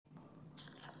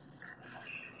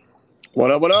What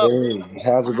up? What up? Hey,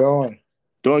 how's it going?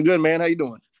 Doing good, man. How you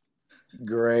doing?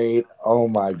 Great. Oh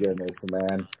my goodness,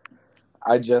 man.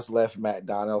 I just left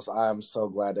McDonald's. I am so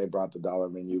glad they brought the dollar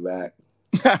menu back.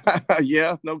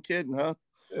 Yeah, no kidding, huh?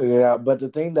 Yeah, but the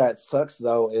thing that sucks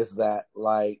though is that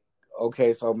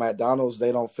okay, so McDonald's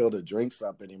they don't fill the drinks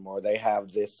up anymore. They have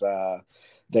this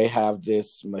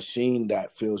machine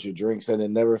that fills your drinks and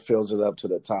it never fills it up to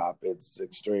the top. It's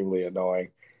extremely annoying.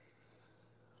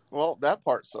 Well, that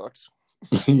part sucks.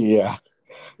 Yeah.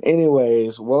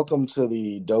 Anyways, welcome to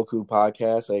the Doku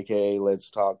podcast, aka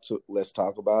Let's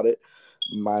Talk About It.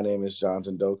 My name is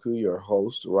Jonathan Doku, your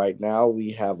host. Right now, we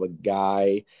have a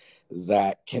guy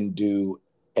that can do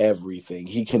everything.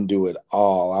 He can do it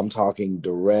all. I'm talking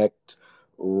direct,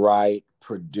 write,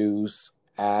 produce,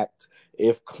 act.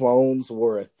 If clones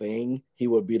were a thing, he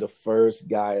would be the first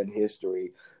guy in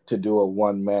history to do a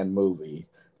one-man movie,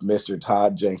 Mr.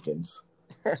 Todd Jenkins.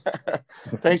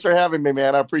 Thanks for having me,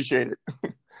 man. I appreciate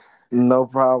it. No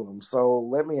problem. So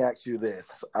let me ask you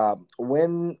this.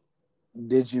 When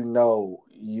did you know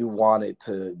you wanted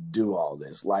to do all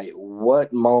this? Like,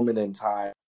 what moment in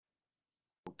time,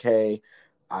 okay,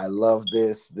 I love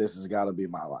this. This has got to be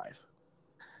my life.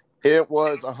 It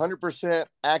was 100%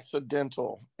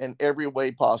 accidental in every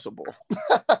way possible.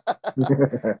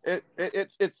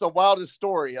 It's the wildest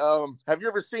story. Have you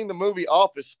ever seen the movie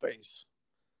Office Space?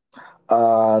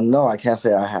 No, I can't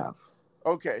say I have.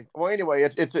 Okay. Well, anyway,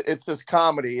 it's this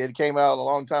comedy. It came out a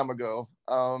long time ago.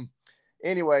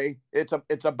 Anyway,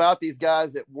 it's about these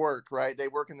guys at work, right? They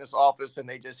work in this office and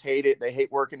they just hate it. They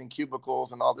hate working in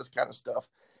cubicles and all this kind of stuff.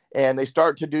 And they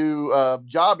start to do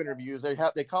job interviews.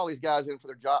 They call these guys in for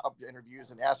their job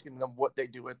interviews and asking them what they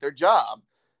do at their job,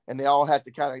 and they all have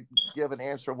to kind of give an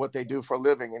answer of what they do for a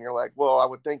living. And you're like, well, I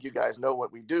would think you guys know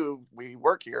what we do. We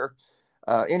work here.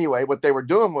 Anyway, what they were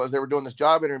doing was they were doing this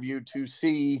job interview to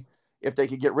see if they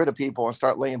could get rid of people and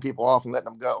start laying people off and letting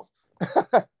them go.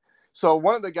 So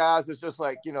one of the guys is just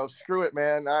like, screw it,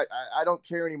 man. I don't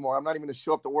care anymore. I'm not even going to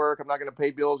show up to work. I'm not going to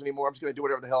pay bills anymore. I'm just going to do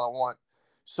whatever the hell I want.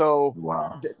 So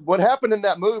Wow. what happened in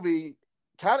that movie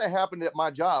kind of happened at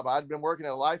my job. I'd been working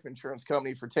at a life insurance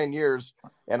company for 10 years,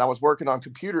 and I was working on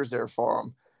computers there for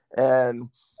them. And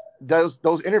those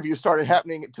interviews started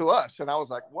happening to us. And I was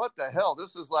like, what the hell?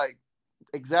 This is like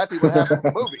exactly what happened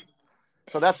in the movie.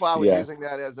 So that's why I was Yeah. using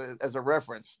that as a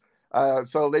reference.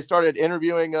 So they started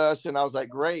interviewing us, and I was like,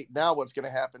 great, now what's going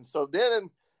to happen? So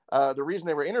then the reason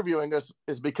they were interviewing us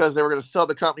is because they were going to sell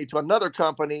the company to another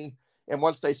company. And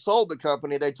once they sold the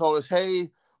company, they told us,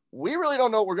 hey, we really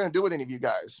don't know what we're going to do with any of you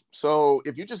guys. So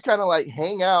if you just kind of like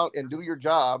hang out and do your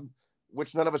job,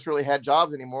 which none of us really had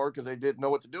jobs anymore because they didn't know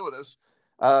what to do with us,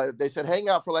 they said, hang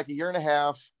out for like a year and a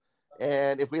half.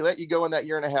 And if we let you go in that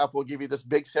year and a half, we'll give you this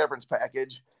big severance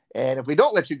package. And if we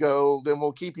don't let you go, then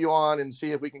we'll keep you on and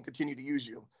see if we can continue to use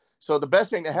you. So the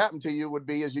best thing to happen to you would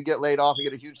be is you get laid off and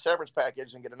get a huge severance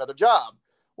package and get another job.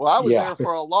 Well, I was Yeah. there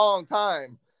for a long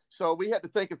time, so we had to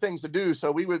think of things to do.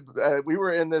 So we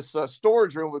were in this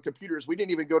storage room with computers. We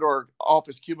didn't even go to our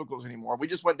office cubicles anymore. We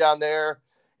just went down there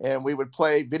and we would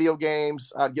play video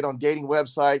games. I'd get on dating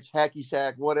websites, hacky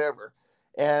sack, whatever.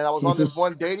 And I was on this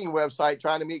one dating website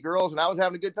trying to meet girls, and I was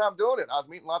having a good time doing it. I was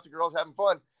meeting lots of girls, having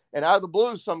fun. And out of the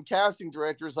blue, some casting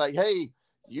director is like, hey,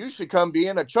 you should come be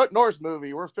in a Chuck Norris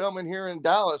movie. We're filming here in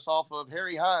Dallas off of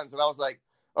Harry Hines. And I was like,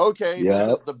 okay, this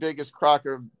Yeah. is the biggest crock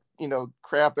of,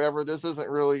 crap ever. This isn't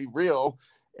really real.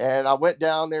 And I went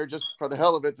down there just for the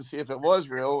hell of it to see if it was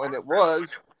real. And it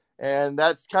was. And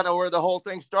that's kind of where the whole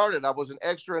thing started. I was an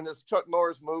extra in this Chuck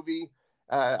Norris movie.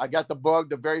 I got the bug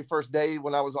the very first day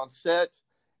when I was on set.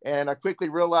 And I quickly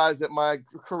realized that my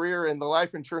career in the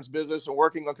life insurance business and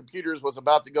working on computers was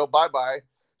about to go bye-bye.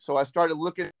 So I started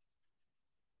looking.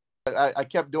 I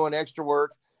kept doing extra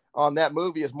work on that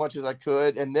movie as much as I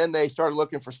could. And then they started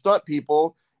looking for stunt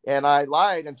people. And I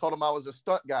lied and told them I was a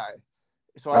stunt guy.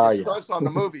 So I Oh, did yeah. stunts on the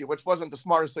movie, which wasn't the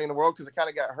smartest thing in the world because I kind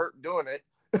of got hurt doing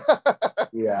it.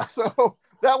 Yeah. So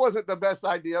that wasn't the best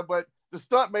idea, but the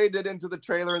stunt made it into the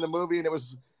trailer in the movie. And it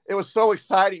was so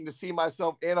exciting to see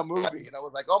myself in a movie. And I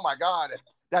was like, oh my God,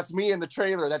 that's me in the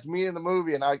trailer. That's me in the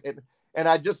movie. And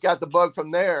I just got the bug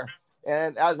from there.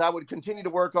 And as I would continue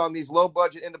to work on these low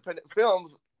budget independent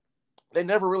films, they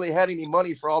never really had any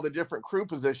money for all the different crew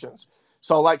positions.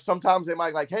 So like sometimes they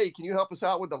might like, hey, can you help us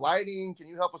out with the lighting? Can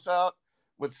you help us out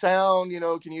with sound?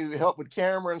 Can you help with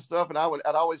camera and stuff? And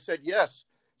I'd always said yes.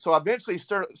 So I eventually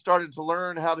started to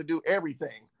learn how to do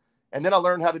everything. And then I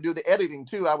learned how to do the editing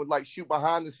too. I would like shoot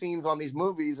behind the scenes on these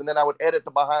movies, and then I would edit the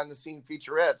behind the scene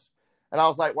featurettes. And I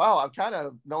was like, wow, I kind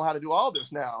of know how to do all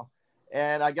this now.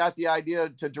 and I got the idea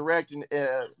to direct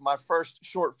my first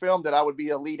short film that I would be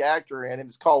a lead actor in, and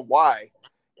it's called Why.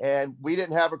 And we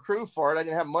didn't have a crew for it. I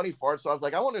didn't have money for it. So I was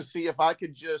like, I want to see if I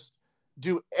could just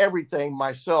do everything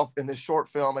myself in this short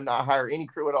film and not hire any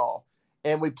crew at all.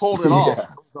 And we pulled it off. Yeah.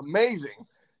 It was amazing.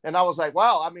 And I was like,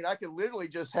 wow, I mean, I could literally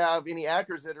just have any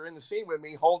actors that are in the scene with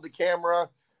me hold the camera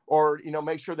or,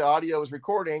 make sure the audio is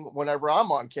recording whenever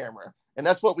I'm on camera. And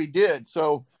that's what we did.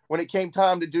 So when it came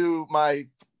time to do my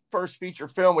first feature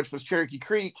film, which was Cherokee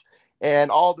Creek, and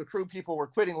all the crew people were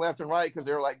quitting left and right because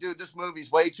they were like, dude, this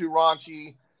movie's way too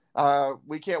raunchy.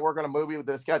 We can't work on a movie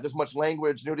that's got this much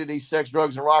language, nudity, sex,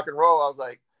 drugs, and rock and roll. I was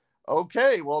like,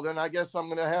 okay, well then I guess I'm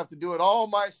gonna have to do it all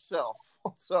myself.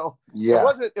 So Yeah.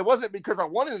 it wasn't because I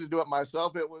wanted to do it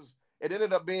myself. It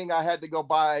ended up being I had to go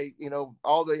buy,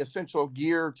 all the essential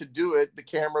gear to do it, the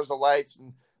cameras, the lights,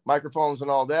 and microphones, and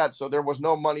all that. So there was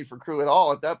no money for crew at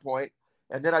all at that point.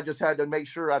 And then I just had to make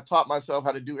sure I taught myself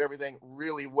how to do everything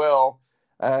really well.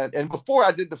 And before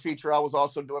I did the feature, I was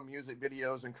also doing music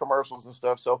videos and commercials and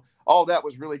stuff. So all that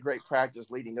was really great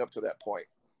practice leading up to that point.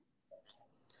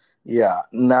 Yeah.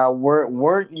 Now,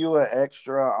 weren't you an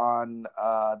extra on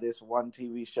this one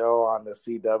TV show on the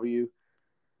CW?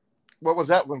 What was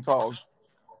that one called?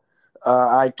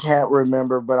 I can't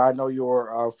remember, but I know you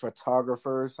were a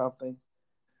photographer or something.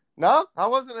 No, I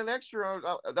wasn't an extra.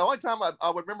 The only time I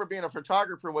would remember being a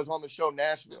photographer was on the show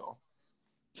Nashville.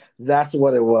 That's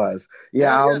what it was.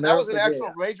 Yeah, I'll that never was an forget.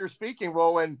 actual major speaking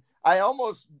role, and I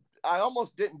almost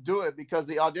didn't do it because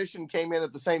the audition came in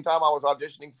at the same time I was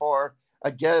auditioning for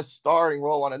a guest starring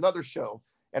role on another show,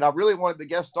 and I really wanted the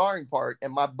guest starring part.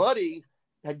 And my buddy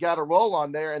had got a role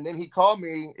on there, and then he called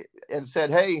me and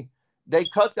said, "Hey, they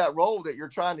cut that role that you're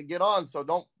trying to get on, so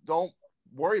don't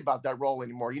worry about that role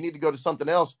anymore. You need to go to something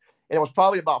else." And it was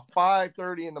probably about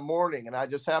 5:30 in the morning, and I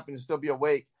just happened to still be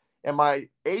awake. And my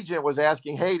agent was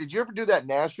asking, "Hey, did you ever do that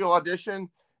Nashville audition?"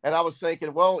 And I was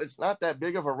thinking, well, it's not that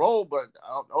big of a role, but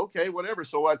okay, whatever.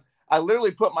 So I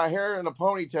literally put my hair in a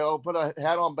ponytail, put a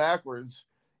hat on backwards,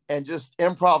 and just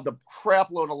improv the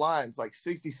crap load of lines, like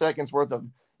 60 seconds worth of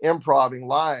improving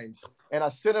lines. And I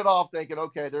sent it off thinking,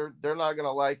 okay, they're not going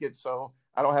to like it, so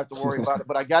I don't have to worry about it.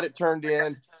 But I got it turned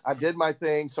in. I did my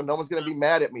thing, so no one's going to be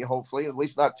mad at me, hopefully, at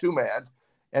least not too mad.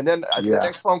 And then the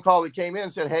next phone call that came in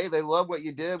said, "Hey, they love what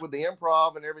you did with the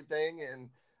improv and everything, and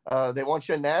they want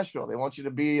you in Nashville. They want you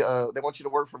to be, they want you to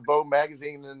work for Vogue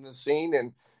magazine in the scene,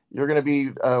 and you're going to be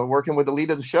working with the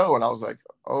lead of the show." And I was like,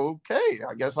 "Okay,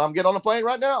 I guess I'm getting on a plane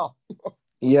right now."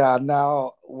 Yeah.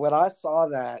 Now, when I saw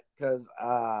that, because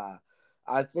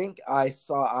I think I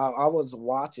was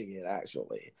watching it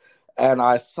actually, and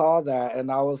I saw that,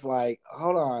 and I was like,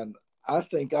 "Hold on, I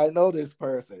think I know this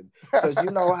person," because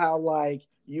you know how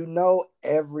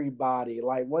everybody.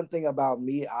 Like, one thing about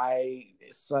me, I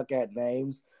suck at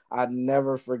names. I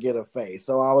never forget a face.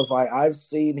 So I was like, I've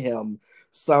seen him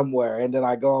somewhere. And then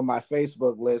I go on my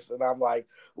Facebook list and I'm like,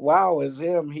 wow, it's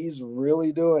him. He's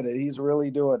really doing it. He's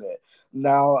really doing it.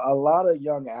 Now, a lot of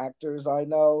young actors I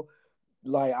know,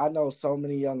 like I know so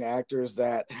many young actors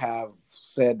that have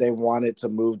said they wanted to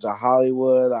move to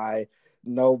Hollywood. I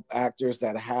know actors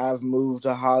that have moved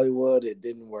to Hollywood. It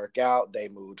didn't work out. They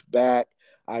moved back.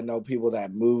 I know people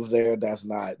that move there that's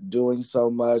not doing so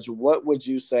much. What would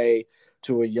you say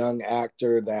to a young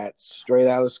actor that's straight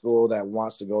out of school that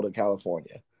wants to go to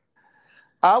California?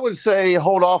 I would say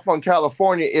hold off on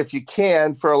California if you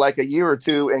can for like a year or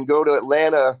two and go to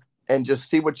Atlanta and just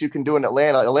see what you can do in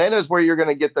Atlanta. Atlanta is where you're going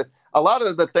to get a lot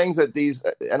of the things that these,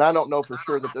 and I don't know for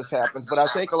sure that this happens, but I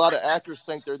think a lot of actors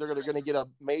think they're going to get a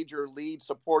major lead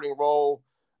supporting role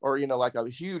or, like a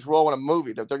huge role in a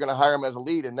movie, that they're going to hire them as a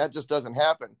lead. And that just doesn't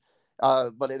happen.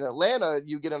 But in Atlanta,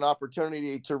 you get an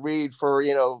opportunity to read for,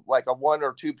 like a 1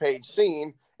 or 2 page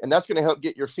scene. And that's going to help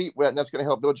get your feet wet. And that's going to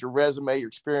help build your resume, your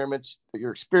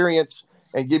experience,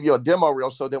 and give you a demo reel.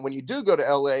 So that when you do go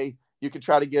to LA, you can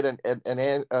try to get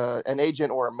an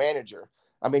agent or a manager.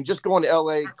 I mean, just going to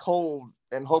LA cold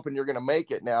and hoping you're going to make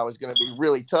it now is going to be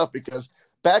really tough, because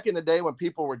back in the day when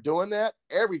people were doing that,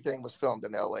 everything was filmed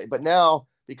in LA. But now,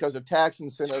 because of tax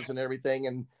incentives and everything,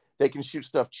 and they can shoot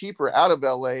stuff cheaper out of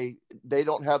LA, they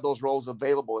don't have those roles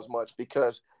available as much,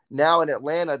 because now in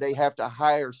Atlanta, they have to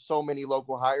hire so many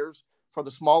local hires for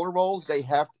the smaller roles.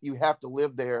 You have to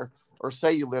live there or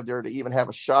say you live there to even have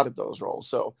a shot at those roles.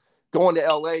 So going to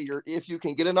LA, if you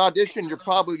can get an audition, you're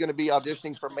probably going to be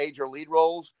auditioning for major lead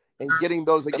roles, and getting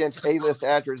those against A-list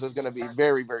actors is going to be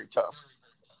very, very tough.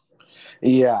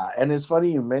 Yeah, and it's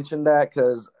funny you mentioned that,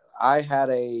 because I had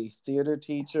a theater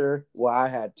teacher. Well, I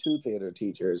had 2 theater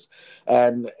teachers,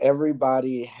 and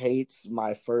everybody hates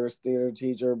my first theater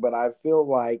teacher, but I feel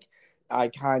like I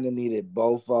kind of needed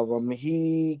both of them.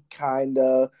 He kind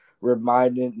of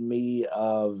reminded me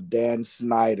of Dan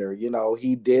Snyder.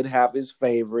 He did have his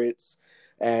favorites,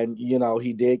 and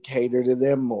he did cater to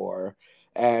them more,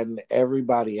 and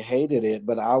everybody hated it.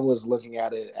 But I was looking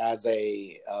at it as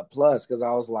a plus, because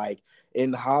I was like,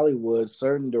 in Hollywood,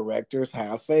 certain directors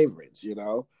have favorites.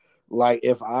 Like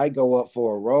if I go up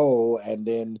for a role and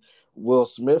then Will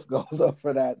Smith goes up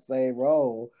for that same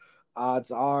role,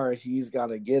 odds are he's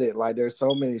gonna get it. Like there's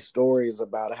so many stories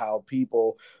about how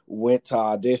people went to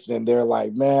audition and they're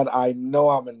like, man, I know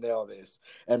I'm gonna nail this.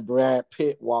 And Brad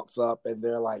Pitt walks up and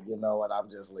they're like, you know what, I'm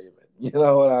just leaving. You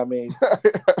know what I mean?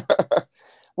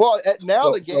 Well,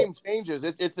 now the game changes.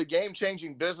 It's a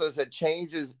game-changing business that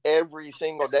changes every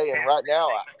single day. And right now,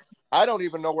 I don't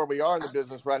even know where we are in the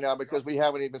business right now, because we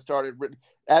haven't even started.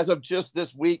 As of just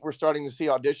this week, we're starting to see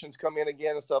auditions come in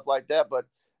again and stuff like that. But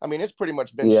I mean, it's pretty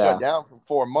much been shut down for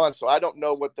 4 months. So I don't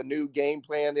know what the new game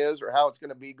plan is or how it's going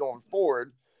to be going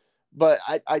forward. But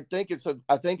I think it's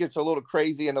a little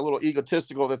crazy and a little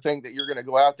egotistical to think that you're going to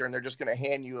go out there and they're just going to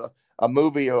hand you a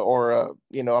movie or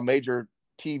a major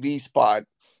TV spot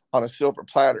on a silver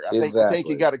platter. I think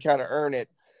you got to kind of earn it.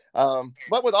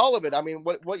 But with all of it, I mean,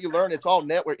 what you learn, it's all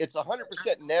network. It's 100%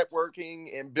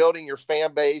 networking and building your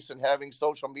fan base and having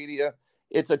social media.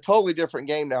 It's a totally different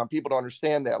game now. And people don't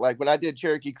understand that. Like when I did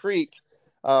Cherokee Creek,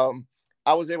 I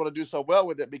was able to do so well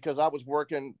with it because I was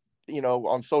working,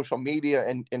 on social media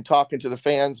and talking to the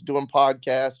fans, doing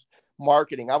podcasts,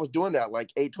 marketing. I was doing that like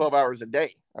 8-12 hours a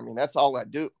day. I mean, that's all I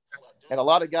do. And a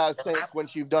lot of guys think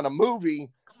once you've done a movie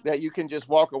that you can just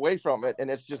walk away from it and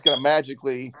it's just going to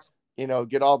magically,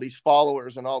 get all these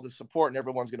followers and all the support and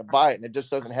everyone's going to buy it. And it just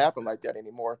doesn't happen like that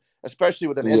anymore, especially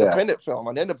with an independent film.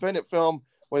 An independent film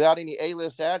without any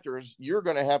A-list actors, you're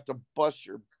going to have to bust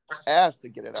your ass to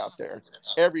get it out there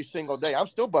every single day. I'm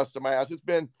still busting my ass.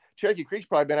 Cherokee Creek's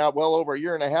probably been out well over a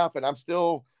year and a half, and I'm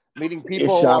still meeting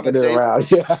people. It's shopping it around.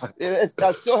 Yeah.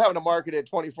 I'm still having to market it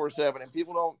 24/7, and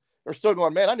people they're still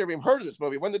going, man, I never even heard of this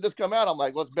movie. When did this come out? I'm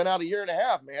like, well, it's been out a year and a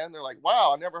half, man. They're like,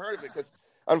 wow, I never heard of it. Because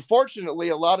unfortunately,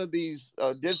 a lot of these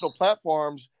digital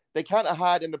platforms, they kind of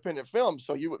hide independent films.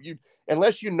 So you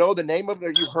unless you know the name of it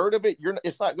or you've heard of it,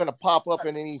 it's not going to pop up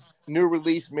in any new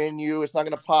release menu. It's not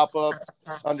going to pop up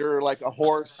under like a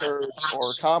horror search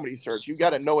or a comedy search. You got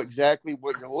to know exactly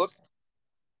what you're looking.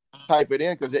 Type it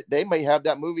in because they may have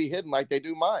that movie hidden like they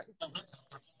do mine.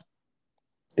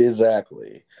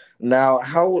 Exactly. Now,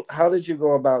 how did you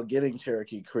go about getting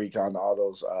Cherokee Creek on all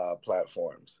those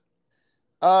platforms?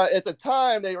 At the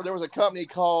time, there was a company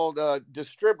called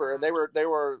Distributor, and they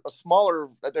were a smaller.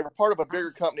 They were part of a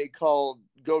bigger company called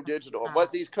Go Digital. And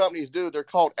what these companies do, they're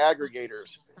called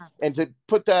aggregators. And to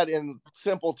put that in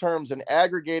simple terms, an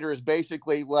aggregator is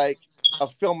basically like a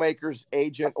filmmaker's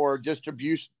agent or a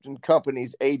distribution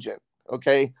company's agent.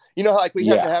 Okay, like we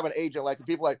have to have an agent. Like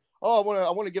people like, oh,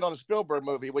 I want to get on a Spielberg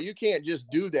movie. Well, you can't just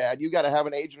do that. You got to have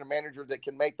an agent or manager that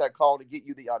can make that call to get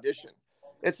you the audition.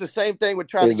 It's the same thing with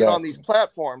trying to get on these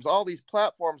platforms. All these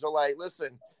platforms are like,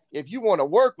 listen, if you want to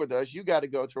work with us, you got to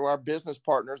go through our business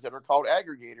partners that are called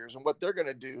aggregators. And what they're going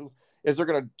to do is they're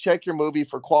going to check your movie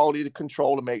for quality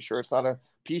control to make sure it's not a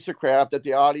piece of crap, that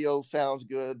the audio sounds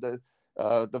good,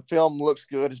 the film looks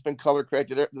good, it's been color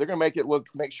corrected. They're going to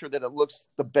make sure that it looks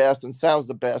the best and sounds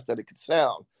the best that it could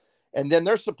sound. And then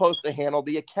they're supposed to handle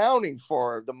the accounting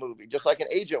for the movie, just like an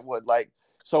agent would.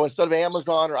 So instead of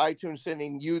Amazon or iTunes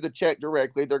sending you the check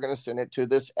directly, they're going to send it to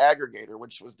this aggregator,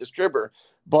 which was Distributor.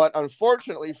 But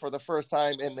unfortunately, for the first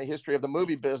time in the history of the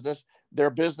movie business,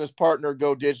 their business partner,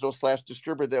 Go Digital /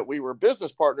 Distributor, that we were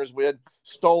business partners with,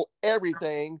 stole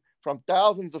everything from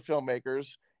thousands of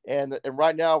filmmakers. And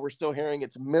right now we're still hearing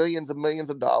it's millions and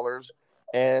millions of dollars.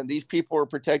 And these people are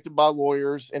protected by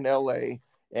lawyers in LA,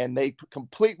 and they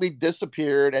completely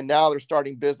disappeared. And now they're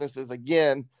starting businesses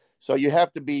again. So you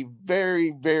have to be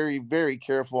very, very, very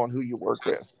careful on who you work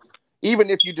with. Even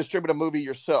if you distribute a movie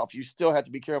yourself, you still have to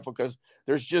be careful because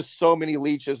there's just so many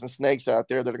leeches and snakes out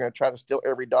there that are going to try to steal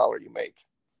every dollar you make.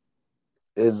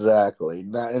 Exactly.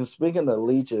 Now, and speaking of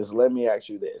leeches, let me ask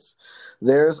you this.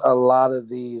 There's a lot of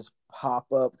these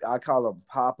pop-up, I call them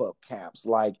pop-up camps.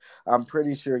 Like, I'm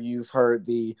pretty sure you've heard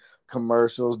the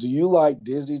commercials. Do you like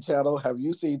Disney Channel? Have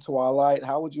you seen Twilight?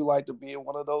 How would you like to be in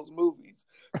one of those movies?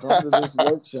 Come to this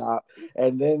workshop,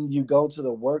 and then you go to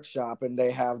the workshop and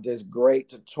they have this great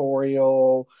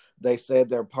tutorial. They said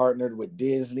they're partnered with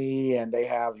Disney and they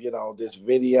have, this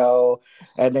video,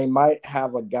 and they might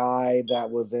have a guy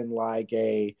that was in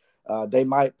they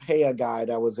might pay a guy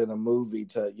that was in a movie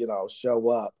to, show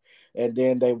up, and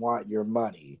then they want your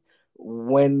money.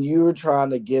 When you're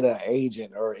trying to get an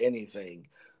agent or anything,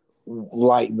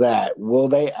 like that, will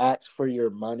they ask for your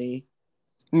money?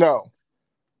 No,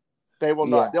 they will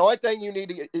Yeah, not. The only thing you need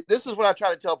to get, this is what I try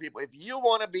to tell people. If you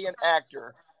want to be an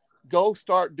actor, go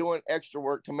start doing extra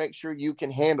work to make sure you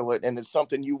can handle it and it's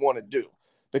something you want to do,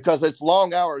 because it's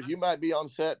long hours. You might be on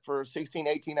set for 16,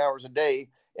 18 hours a day,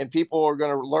 and people are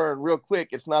going to learn real quick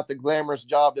it's not the glamorous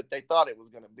job that they thought it was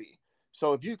going to be.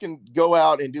 So if you can go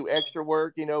out and do extra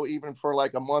work, even for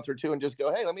like a month or two, and just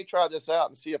go, hey, let me try this out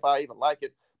and see if I even like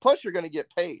it. Plus, you're going to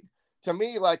get paid. To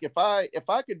me, like if I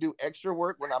could do extra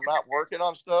work when I'm not working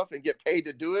on stuff and get paid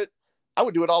to do it, I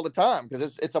would do it all the time,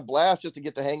 because it's a blast just to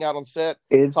get to hang out on set,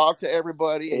 talk to it's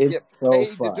everybody, and it's get so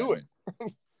paid to do it.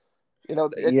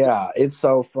 fun. It. Yeah, it's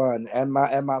so fun. And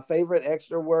my favorite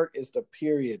extra work is the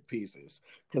period pieces,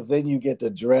 because then you get to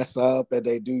dress up and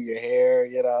they do your hair.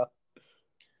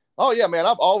 Oh yeah, man,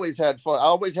 I've always had fun. I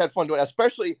always had fun doing it.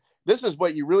 Especially, this is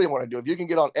what you really want to do if you can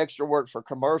get on extra work for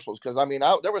commercials. Because I mean,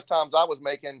 there was times I was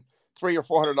making $300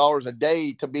 or $400 a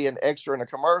day to be an extra in a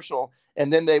commercial,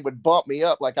 and then they would bump me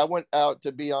up. Like I went out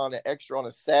to be on an extra on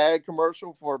a SAG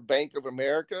commercial for Bank of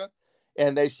America,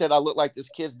 and they said I looked like this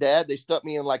kid's dad. They stuck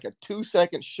me in like a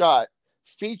 2-second shot,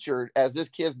 featured as this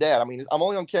kid's dad. I mean, I'm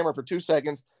only on camera for 2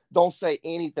 seconds. Don't say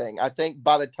anything. I think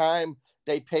by the time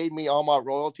they paid me all my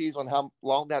royalties on how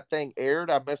long that thing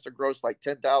aired, I must have grossed like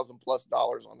 $10,000+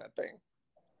 on that thing.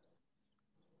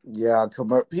 Yeah,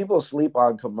 people sleep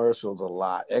on commercials a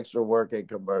lot. Extra work in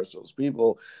commercials.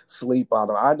 People sleep on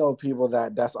them. I know people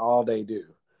that's all they do.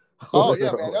 Oh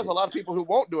yeah, man. There's a Literally. lot of people who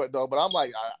won't do it though, but I'm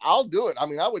like, I'll do it. I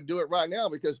mean, I would do it right now,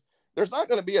 because there's not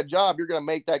going to be a job you're going to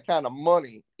make that kind of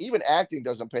money. Even acting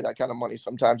doesn't pay that kind of money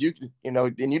sometimes.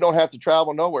 And you don't have to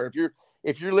travel nowhere.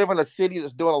 If you live in a city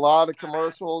that's doing a lot of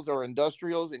commercials or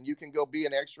industrials, and you can go be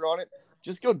an extra on it,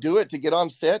 just go do it to get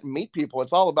on set and meet people.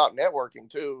 It's all about networking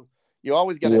too. You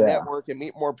always got to Yeah, network and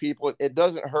meet more people. It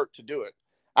doesn't hurt to do it.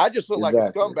 I just look like a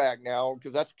exactly. scumbag now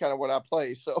because that's kind of what I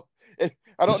play. So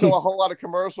I don't know a whole lot of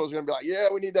commercials are going to be like, yeah,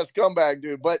 we need that scumbag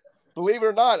dude. But believe it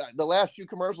or not, the last few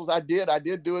commercials I did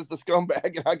do as the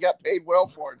scumbag, and I got paid well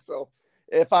for it. So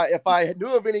if I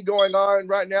knew of any going on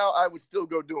right now, I would still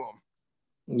go do them.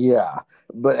 Yeah,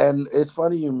 and it's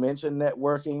funny you mentioned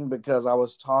networking, because I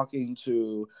was talking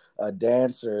to a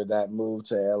dancer that moved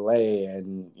to LA,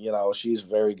 and she's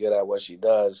very good at what she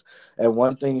does. And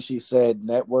one thing she said,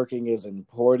 networking is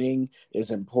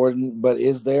important, but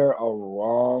is there a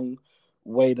wrong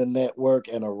way to network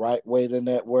and a right way to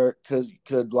network?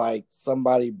 Could like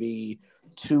somebody be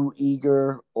too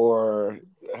eager, or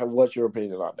what's your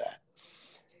opinion on that?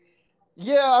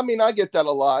 Yeah, I mean, I get that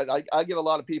a lot. I get a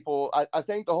lot of people. I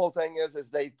think the whole thing is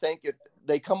they think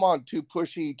they come on too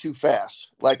pushy too fast.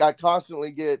 Like I constantly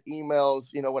get emails,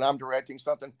 when I'm directing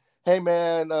something. Hey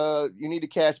man, you need to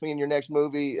cast me in your next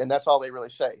movie, and that's all they really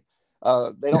say.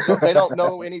 They don't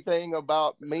know anything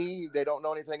about me. They don't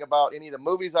know anything about any of the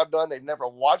movies I've done. They've never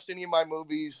watched any of my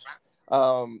movies.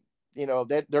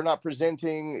 They're not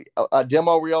presenting a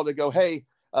demo reel to go, hey,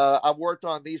 I've worked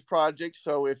on these projects,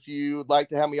 so if you'd like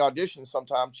to have me audition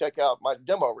sometime, check out my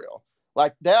demo reel.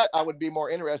 Like that, I would be more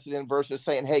interested in versus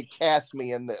saying, "Hey, cast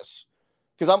me in this,"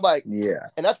 because I'm like, Yeah,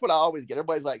 and that's what I always get.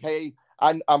 Everybody's like, "Hey,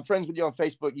 I'm friends with you on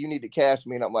Facebook. You need to cast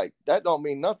me," and I'm like, that don't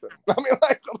mean nothing. I mean,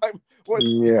 like what?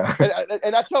 yeah,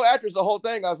 And I tell actors the whole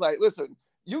thing. I was like, listen,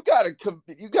 you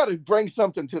gotta bring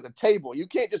something to the table. You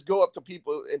can't just go up to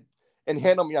people and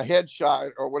hand them your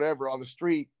headshot or whatever on the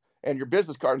street and your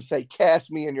business card and say,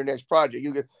 cast me in your next project.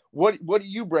 You get, what are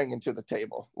you bringing to the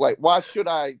table? Like, why should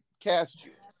I cast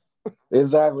you?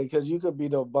 exactly. Because you could be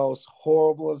the most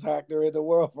horriblest actor in the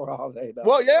world for all they know.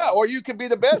 Well, yeah, or you could be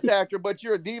the best actor, but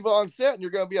you're a diva on set and you're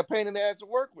going to be a pain in the ass to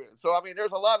work with. So, I mean,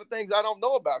 there's a lot of things I don't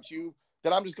know about you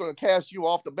that I'm just going to cast you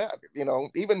off the bat.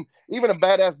 Even a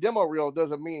badass demo reel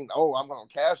doesn't mean, oh, I'm going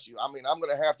to cast you. I mean, I'm going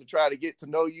to have to try to get to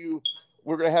know you.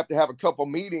 We're going to have a couple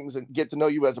meetings and get to know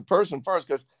you as a person first,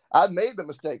 because I've made the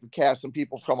mistake of casting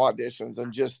people from auditions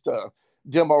and just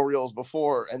demo reels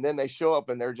before, and then they show up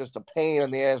and they're just a pain in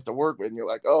the ass to work with, and you're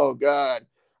like, oh god.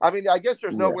 I mean, I guess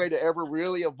there's no Yeah, way to ever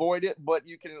really avoid it, but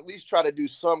you can at least try to do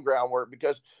some groundwork,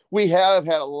 because we have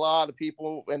had a lot of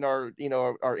people in our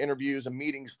interviews and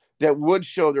meetings that would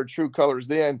show their true colors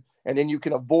then, and then you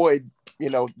can avoid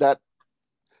that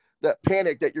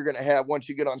panic that you're going to have once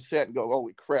you get on set and go,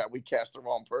 holy crap, we cast the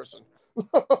wrong person.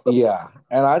 Yeah,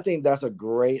 and I think that's a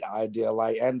great idea.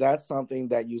 Like, and that's something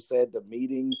that you said, the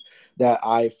meetings that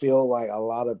I feel like a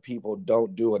lot of people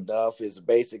don't do enough is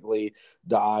basically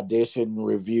the audition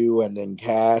review and then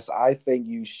cast. I think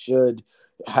you should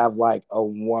have like a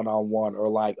one-on-one or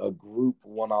like a group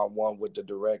one-on-one with the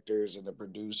directors and the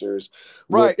producers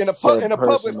with Right, in said a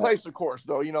public person that, place, of course.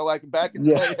 Though, like back in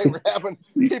the yeah. day, they were having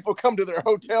people come to their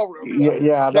hotel room. Yeah,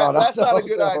 yeah, no, not That's the not a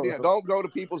good hotel idea. room. Don't go to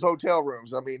people's hotel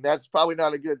rooms. I mean, that's probably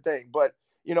not a good thing. But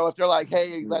if they're like,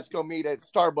 "Hey, let's go meet at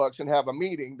Starbucks and have a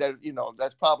meeting," that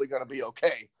that's probably going to be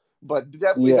okay. But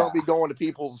definitely Yeah. don't be going to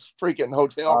people's freaking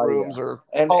hotel Oh rooms yeah, or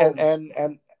and and homes. and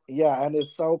and yeah, and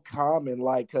it's so common.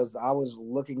 Like, because I was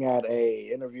looking at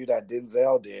a interview that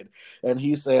Denzel did, and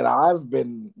he said I've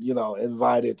been,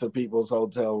 invited to people's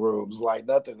hotel rooms. Like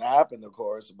nothing happened, of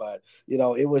course, but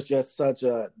it was just such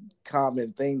a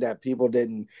common thing that people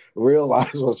didn't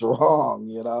realize was wrong.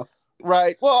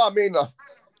 Right. Well, I mean,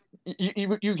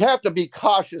 you have to be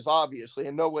cautious, obviously,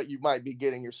 and know what you might be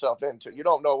getting yourself into. You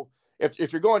don't know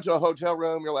if you're going to a hotel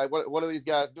room, you're like, what are these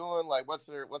guys doing? Like, what's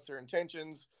their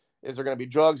intentions? Is there going to be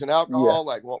drugs and Yeah, alcohol?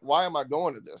 Like, why am I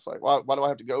going to this? Like, why do I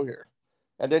have to go here?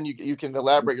 And then you can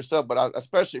elaborate yourself, but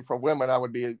especially for women, I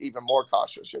would be even more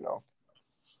cautious.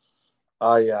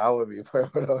 oh yeah, I would be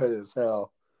paranoid as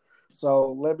hell.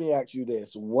 So let me ask you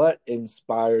this: what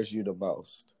inspires you the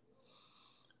most?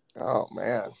 Oh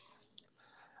man,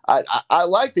 I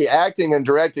like the acting and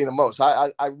directing the most.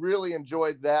 I really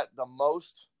enjoyed that the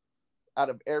most out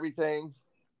of everything.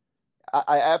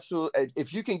 I absolutely,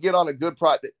 if you can get on a good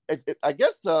project, I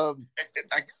guess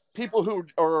people who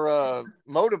are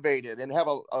motivated and have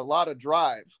a lot of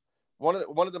drive. One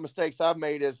of the mistakes I've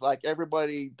made is like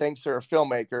everybody thinks they're a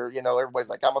filmmaker. Everybody's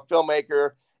like, I'm a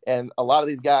filmmaker, and a lot of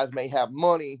these guys may have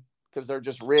money because they're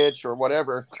just rich or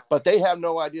whatever, but they have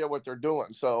no idea what they're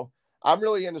doing. So I'm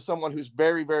really into someone who's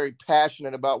very, very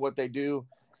passionate about what they do,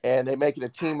 and they make it a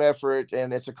team effort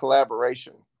and it's a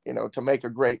collaboration. To make a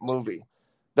great movie.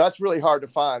 That's really hard to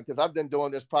find because I've been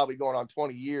doing this probably going on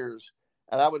 20 years.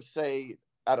 And I would say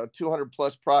out of 200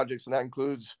 plus projects, and that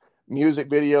includes music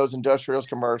videos, industrials,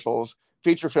 commercials,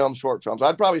 feature films, short films,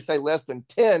 I'd probably say less than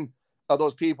 10 of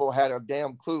those people had a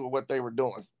damn clue what they were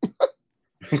doing.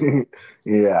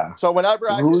 Yeah. So whenever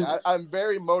Who's I'm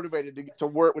very motivated to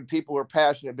work with people who are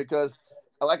passionate because,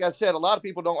 like I said, a lot of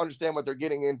people don't understand what they're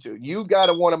getting into. You got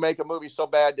to want to make a movie so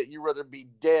bad that you rather be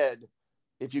dead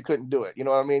if you couldn't do it. You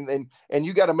know what I mean? And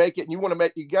you got to make it. And you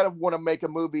got to want to make a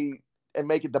movie and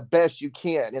make it the best you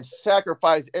can and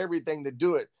sacrifice everything to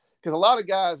do it. Because a lot of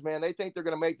guys, man, they think they're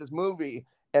going to make this movie,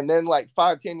 and then like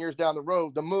 5, 10 years down the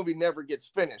road, the movie never gets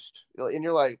finished, and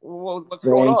you're like, well, what's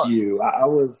going Thank on? you. I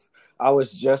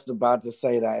was just about to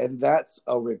say that, and that's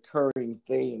a recurring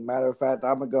theme. Matter of fact,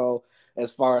 I'm gonna go as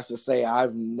far as to say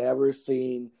I've never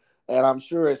seen, and I'm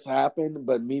sure it's happened,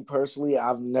 but me personally,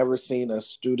 I've never seen a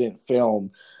student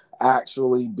film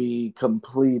actually be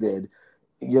completed.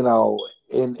 You know,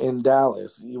 in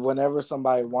Dallas, whenever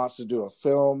somebody wants to do a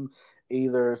film,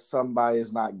 either somebody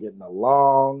is not getting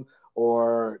along,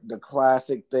 or the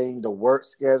classic thing, the work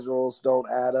schedules don't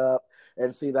add up.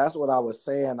 And see, that's what I was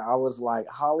saying. I was like,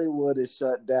 Hollywood is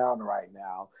shut down right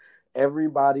now.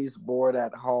 Everybody's bored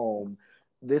at home.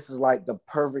 This is like the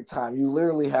perfect time. You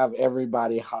literally have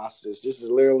everybody hostage. This is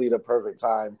literally the perfect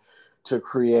time to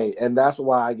create. And that's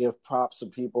why I give props to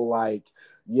people like,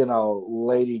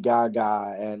 Lady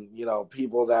Gaga and,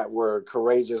 people that were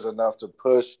courageous enough to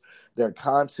push their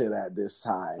content at this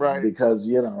time Right. because,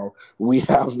 we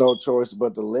have no choice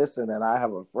but to listen. And I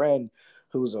have a friend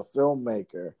who's a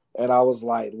filmmaker. And I was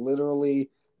like, literally,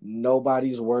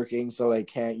 nobody's working, so they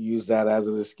can't use that as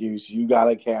an excuse. You got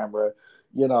a camera,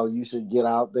 you should get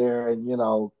out there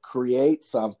and, create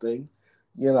something,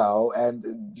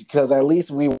 and because at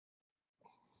least we.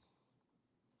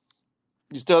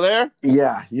 You still there?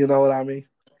 Yeah, you know what I mean?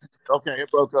 Okay, it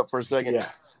broke up for a second. Yeah.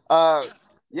 Uh,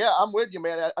 yeah, I'm with you,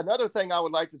 man. Another thing I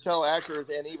would like to tell actors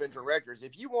and even directors,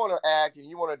 if you want to act and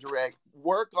you want to direct,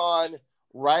 work on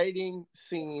writing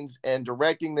scenes and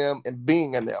directing them and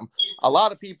being in them. A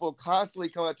lot of people constantly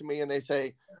come up to me and they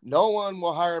say, no one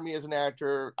will hire me as an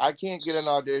actor. I can't get an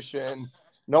audition.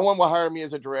 No one will hire me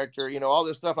as a director. All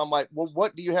this stuff. I'm like, well,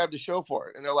 what do you have to show for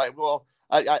it? And they're like, well,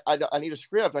 I need a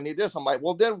script. I need this. I'm like,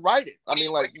 well, then write it. I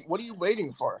mean, like, what are you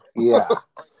waiting for? Yeah.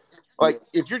 Like,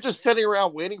 if you're just sitting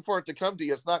around waiting for it to come to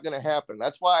you, it's not going to happen.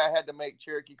 That's why I had to make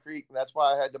Cherokee Creek, and that's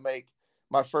why I had to make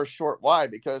my first short. Why?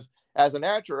 Because as an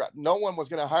actor, no one was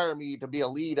going to hire me to be a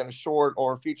lead in a short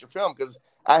or a feature film because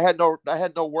I had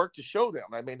no work to show them.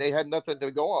 I mean, they had nothing to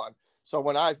go on. So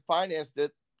when I financed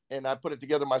it and I put it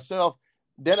together myself,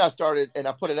 then I started, and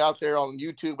I put it out there on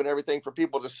YouTube and everything for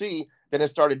people to see. Then it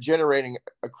started generating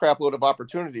a crap load of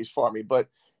opportunities for me. But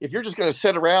if you're just going to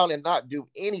sit around and not do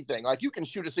anything, like, you can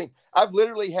shoot a scene. I've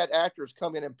literally had actors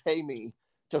come in and pay me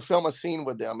to film a scene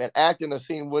with them and act in a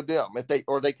scene with them. If they,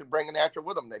 or they could bring an actor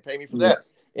with them, they pay me for that.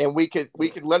 And we could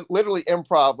literally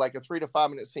improv like a 3 to 5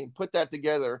 minute scene, put that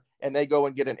together, and they go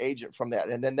and get an agent from that.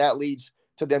 And then that leads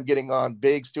to them getting on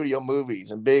big studio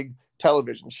movies and big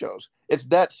television shows. It's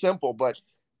that simple, but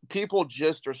people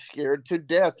just are scared to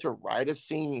death to write a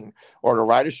scene or to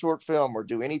write a short film or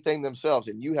do anything themselves.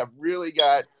 And you have really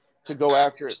got to go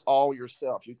after it all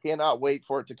yourself. You cannot wait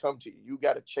for it to come to you. You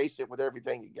got to chase it with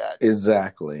everything you got.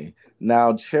 Exactly.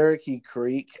 Now, Cherokee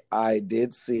Creek, I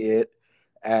did see it,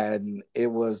 and it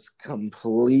was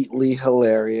completely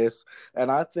hilarious.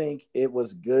 And I think it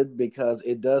was good because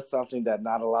it does something that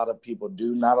not a lot of people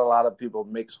do. Not a lot of people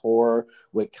mix horror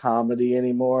with comedy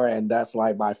anymore, and that's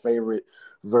like my favorite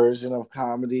version of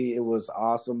comedy. It was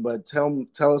awesome. But tell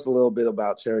us a little bit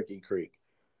about Cherokee Creek.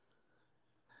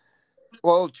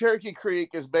 Well, Cherokee Creek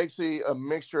is basically a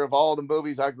mixture of all the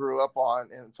movies I grew up on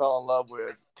and fell in love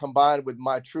with, combined with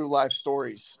my true life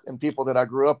stories and people that I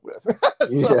grew up with.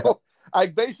 So I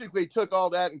basically took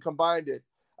all that and combined it.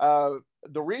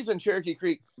 The reason Cherokee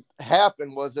Creek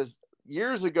happened was as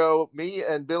years ago, me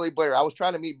and Billy Blair, I was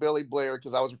trying to meet Billy Blair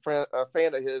because I was a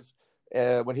fan of his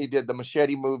when he did the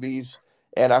Machete movies.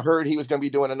 And I heard he was going to be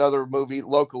doing another movie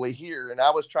locally here. And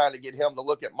I was trying to get him to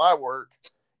look at my work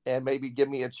and maybe give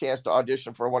me a chance to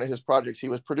audition for one of his projects he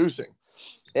was producing.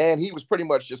 And he was pretty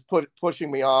much just pushing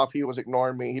me off. He was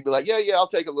ignoring me. He'd be like, yeah, I'll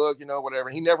take a look, whatever.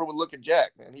 And he never would look at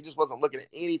Jack, man. He just wasn't looking at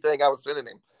anything I was sending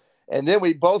him. And then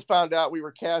we both found out we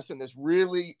were casting this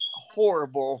really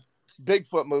horrible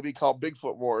Bigfoot movie called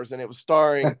Bigfoot Wars. And it was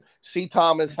starring C.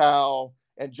 Thomas Howell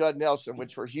and Judd Nelson,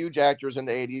 which were huge actors in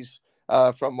the 80s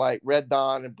from like Red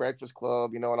Dawn and Breakfast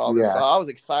Club, and all this. So I was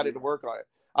excited to work on it.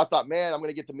 I thought, man, I'm going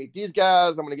to get to meet these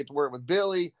guys. I'm going to get to work with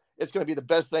Billy. It's going to be the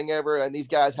best thing ever. And these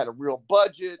guys had a real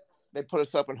budget. They put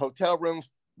us up in hotel rooms,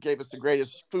 gave us the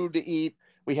greatest food to eat.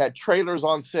 We had trailers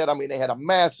on set. I mean, they had a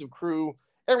massive crew.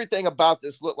 Everything about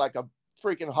this looked like a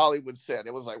freaking Hollywood set.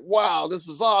 It was like, wow, this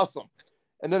is awesome.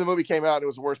 And then the movie came out, and it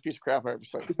was the worst piece of crap I ever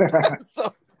seen.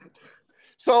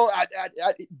 So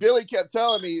Billy kept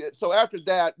telling me. So after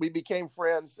that, we became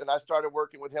friends, and I started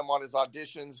working with him on his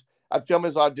auditions. I'd film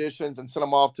his auditions and send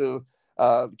them off to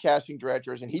the casting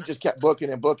directors, and he just kept booking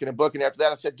and booking and booking. After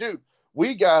that, I said, dude,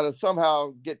 we got to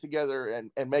somehow get together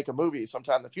and make a movie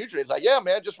sometime in the future. He's like, yeah,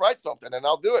 man, just write something and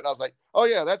I'll do it. And I was like, oh,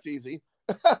 yeah, that's easy.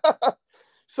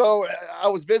 So I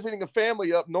was visiting a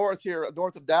family up north here,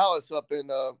 north of Dallas, up in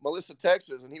Melissa,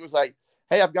 Texas. And he was like,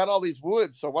 hey, I've got all these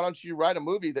woods, so why don't you write a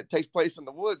movie that takes place in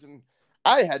the woods? And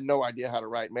I had no idea how to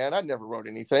write, man. I never wrote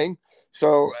anything.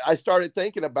 So I started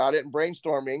thinking about it and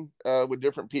brainstorming with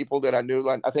different people that I knew.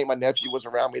 I think my nephew was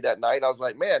around me that night. I was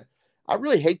like, man, I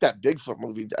really hate that Bigfoot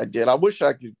movie I did. I wish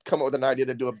I could come up with an idea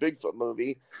to do a Bigfoot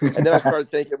movie. And then I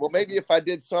started thinking, well, maybe if I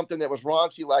did something that was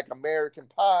raunchy like American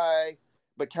Pie,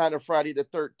 but kind of Friday the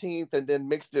 13th, and then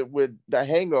mixed it with The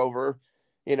Hangover,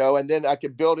 and then I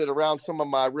could build it around some of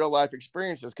my real life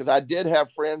experiences. Cause I did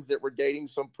have friends that were dating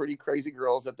some pretty crazy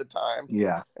girls at the time.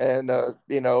 Yeah. And,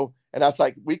 and I was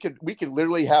like, we could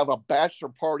literally have a bachelor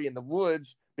party in the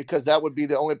woods, because that would be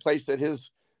the only place that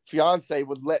his fiance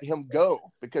would let him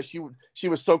go, because she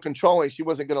was so controlling. She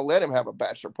wasn't going to let him have a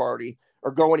bachelor party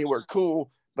or go anywhere cool.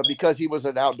 But because he was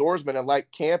an outdoorsman and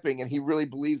liked camping, and he really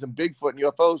believes in Bigfoot and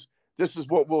UFOs, this is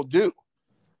what we'll do.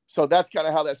 So that's kind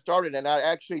of how that started. And I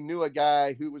actually knew a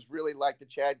guy who was really like the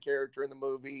Chad character in the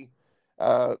movie.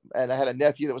 And I had a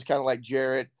nephew that was kind of like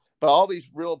Jarrett. But all these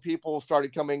real people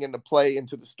started coming into play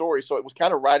into the story. So it was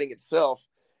kind of writing itself.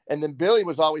 And then Billy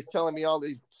was always telling me all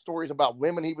these stories about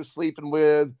women he was sleeping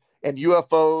with and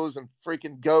UFOs and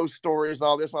freaking ghost stories and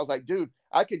all this. And I was like, dude,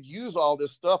 I could use all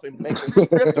this stuff and make a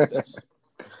script of this.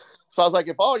 So I was like,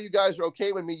 if all you guys are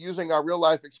okay with me using our real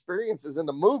life experiences in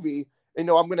the movie, I'm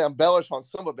going to embellish on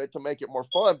some of it to make it more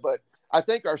fun. But I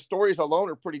think our stories alone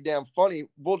are pretty damn funny.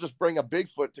 We'll just bring a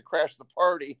Bigfoot to crash the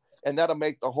party, and that'll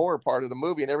make the horror part of the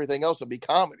movie, and everything else will be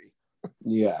comedy.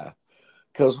 Yeah,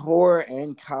 because horror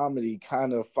and comedy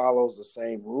kind of follows the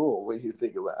same rule when you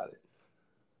think about it.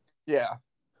 Yeah.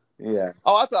 Yeah.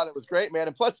 Oh, I thought it was great, man.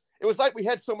 And plus, it was like we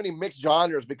had so many mixed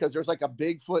genres, because there's like a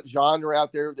Bigfoot genre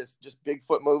out there that's just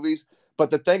Bigfoot movies.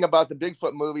 But the thing about the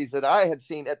Bigfoot movies that I had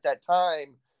seen at that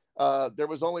time, there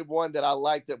was only one that I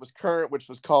liked that was current, which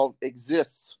was called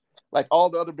Exists. Like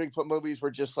all the other Bigfoot movies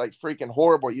were just like freaking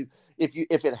horrible.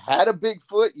 If it had a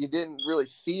Bigfoot, you didn't really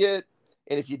see it.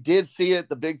 And if you did see it,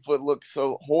 the Bigfoot looked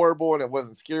so horrible and it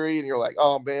wasn't scary. And you're like,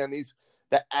 oh man, these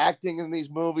the acting in these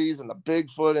movies and the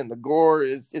Bigfoot and the gore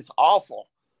it's awful.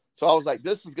 So I was like,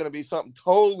 this is going to be something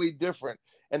totally different.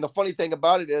 And the funny thing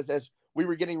about it is, as we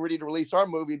were getting ready to release our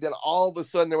movie, then all of a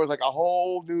sudden there was like a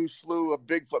whole new slew of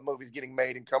Bigfoot movies getting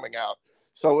made and coming out.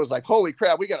 So it was like, holy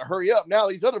crap, we got to hurry up. Now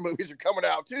these other movies are coming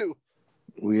out too.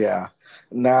 Yeah.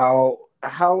 Now,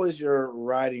 how is your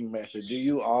writing method? Do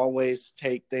you always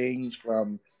take things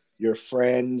from your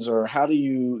friends, or how do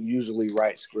you usually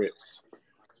write scripts?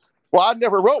 Well, I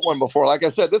never wrote one before. Like I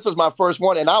said, this is my first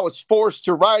one, and I was forced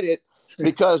to write it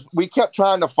because we kept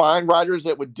trying to find writers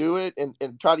that would do it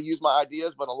and try to use my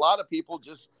ideas. But a lot of people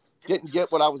just didn't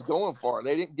get what I was going for.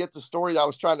 They didn't get the story that I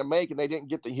was trying to make, and they didn't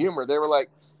get the humor. They were like,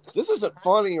 this isn't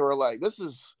funny, or like, this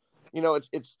is,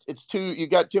 it's too, you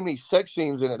got too many sex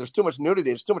scenes in it. There's too much nudity.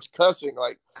 There's too much cussing.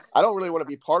 Like, I don't really want to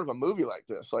be part of a movie like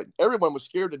this. Like, everyone was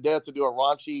scared to death to do a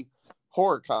raunchy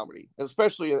horror comedy,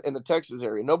 especially in the Texas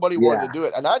area. Nobody wanted to do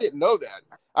it. And I didn't know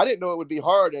that. I didn't know it would be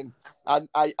hard. And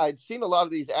I'd seen a lot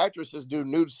of these actresses do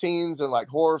nude scenes and like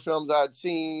horror films I'd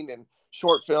seen and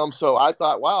short films. So I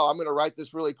thought, wow, I'm going to write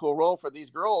this really cool role for these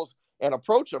girls and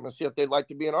approach them and see if they'd like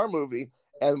to be in our movie.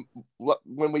 And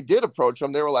when we did approach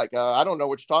them, they were like, I don't know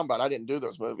what you're talking about. I didn't do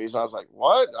those movies. I was like,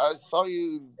 what? I saw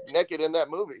you naked in that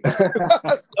movie.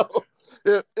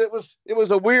 So, it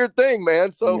was a weird thing,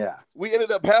 man. So we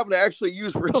ended up having to actually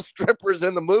use real strippers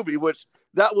in the movie, which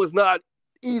that was not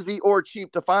easy or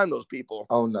cheap to find those people.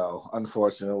 Oh no,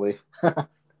 unfortunately.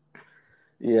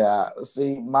 Yeah.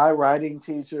 See, my writing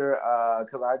teacher,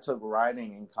 because I took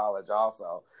writing in college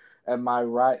also, and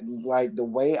the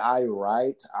way I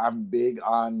write, I'm big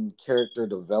on character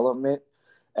development,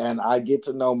 and I get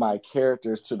to know my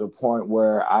characters to the point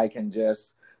where I can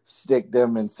just stick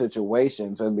them in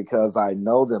situations, and because I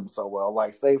know them so well,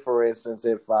 like say for instance,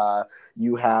 if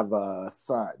you have a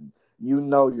son, you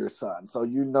know your son, so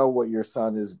you know what your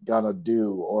son is gonna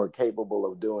do or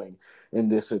capable of doing in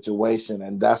this situation,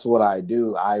 and that's what I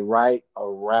do. I write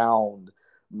around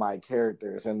my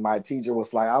characters, and my teacher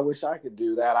was like, I wish I could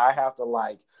do that. I have to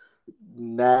like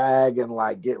nag and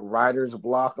like get writer's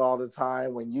block all the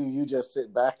time when you just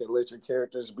sit back and let your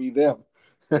characters be them.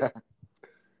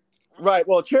 Right.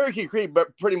 Well, Cherokee Creek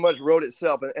pretty much wrote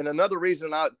itself. And another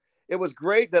reason it was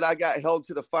great that I got held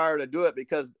to the fire to do it,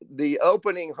 because the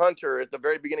opening hunter at the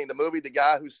very beginning of the movie, the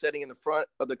guy who's sitting in the front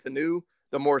of the canoe,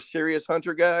 the more serious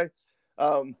hunter guy,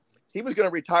 he was going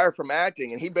to retire from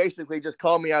acting. And he basically just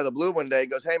called me out of the blue one day and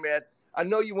goes, hey, man, I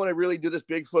know you want to really do this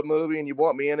Bigfoot movie and you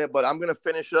want me in it, but I'm going to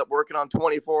finish up working on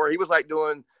 24. He was like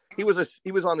he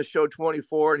was on the show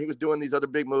 24, and he was doing these other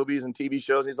big movies and TV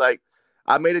shows. He's like,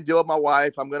 I made a deal with my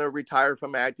wife. I'm going to retire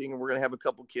from acting, and we're going to have a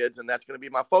couple kids, and that's going to be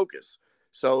my focus.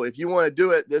 So if you want to do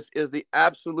it, this is the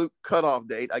absolute cutoff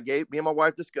date. Me and my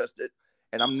wife discussed it,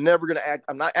 and I'm never going to act.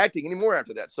 I'm not acting anymore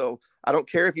after that. So I don't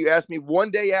care if you ask me one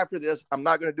day after this, I'm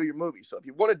not going to do your movie. So if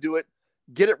you want to do it,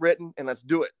 get it written and let's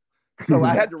do it. So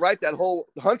I had to write that whole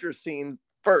hunter scene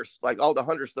first. Like all the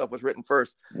hunter stuff was written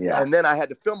first. Yeah. And then I had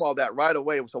to film all that right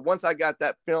away. So once I got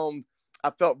that filmed, I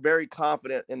felt very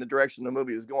confident in the direction the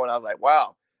movie was going. I was like,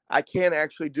 wow, I can't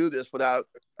actually do this without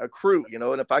a crew,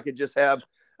 and if I could just have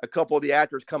a couple of the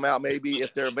actors come out, maybe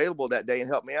if they're available that day, and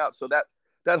help me out. So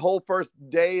that whole first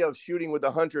day of shooting with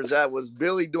the hunters, that was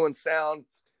Billy doing sound,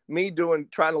 me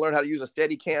trying to learn how to use a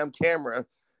Steadicam camera,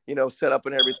 set up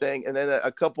and everything. And then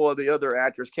a couple of the other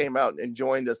actors came out and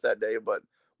joined us that day, but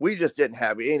we just didn't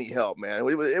have any help, man.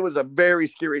 It was a very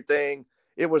scary thing.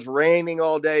 It was raining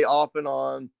all day, off and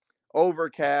on,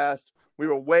 overcast. We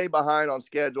were way behind on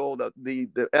schedule. The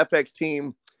FX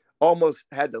team almost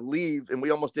had to leave, and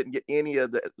we almost didn't get any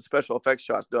of the special effects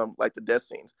shots done, like the death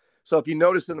scenes. So if you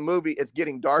notice in the movie, it's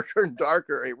getting darker and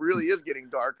darker. It really is getting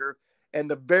darker. And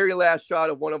the very last shot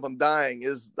of one of them dying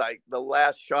is like the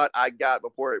last shot I got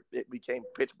before it became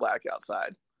pitch black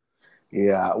outside.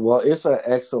 Yeah, well, it's an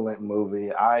excellent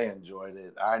movie. I enjoyed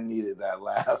it. I needed that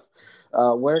laugh.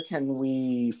 Where can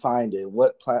we find it?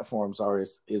 What platforms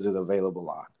is it available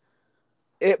on?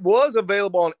 It was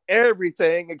available on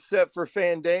everything except for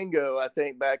Fandango, I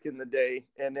think, back in the day.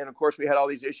 And then, of course, we had all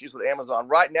these issues with Amazon.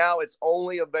 Right now, it's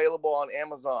only available on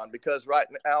Amazon because right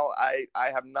now I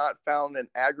have not found an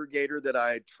aggregator that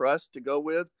I trust to go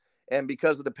with. And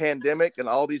because of the pandemic and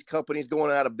all these companies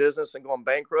going out of business and going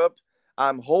bankrupt,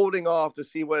 I'm holding off to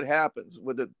see what happens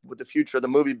with the future of the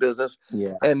movie business.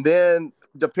 Yeah. And then,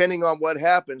 depending on what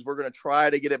happens, we're going to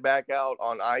try to get it back out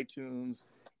on iTunes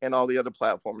and all the other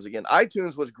platforms again.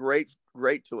 iTunes was great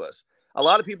to us. A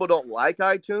lot of people don't like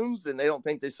iTunes and they don't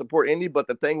think they support indie, but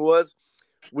the thing was,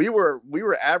 we were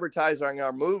advertising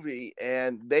our movie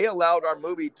and they allowed our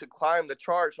movie to climb the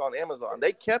charts on Amazon.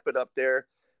 They kept it up there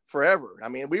forever. I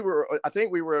mean, I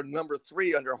think we were number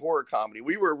 3 under horror comedy.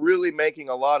 We were really making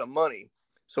a lot of money.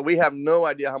 So we have no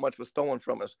idea how much was stolen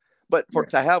from us. But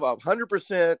to have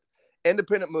 100%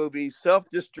 independent movie,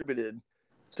 self-distributed,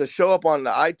 to show up on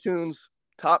the iTunes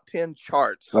top 10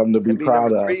 charts, something to be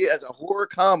proud number of. 3 as a horror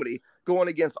comedy going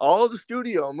against all of the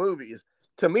studio movies,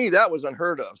 to me, that was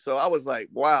unheard of. So I was like,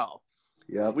 wow,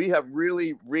 we have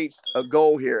really reached a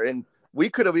goal here. And we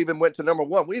could have even went to number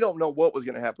 1. We don't know what was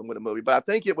going to happen with the movie, but I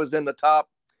think it was in the top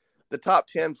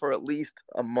 10 for at least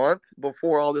a month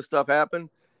before all this stuff happened.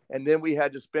 And then we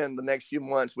had to spend the next few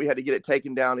months. We had to get it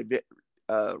taken down a bit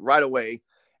right away.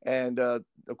 And of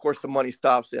course, the money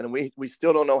stops in, and we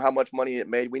still don't know how much money it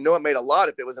made. We know it made a lot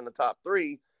if it was in the top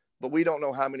 3, but we don't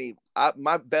know how many.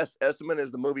 My best estimate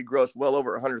is the movie grossed well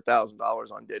over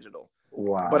 $100,000 on digital.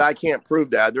 Wow! But I can't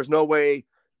prove that. There's no way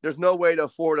to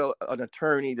afford an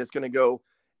attorney that's going to go,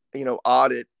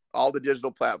 audit all the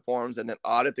digital platforms and then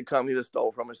audit the company that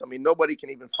stole from us. I mean, nobody can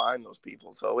even find those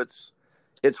people. So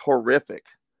it's horrific.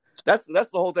 That's the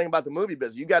whole thing about the movie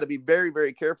business. You got to be very,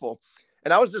 very careful.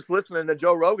 And I was just listening to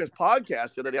Joe Rogan's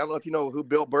podcast the other day. I don't know if you know who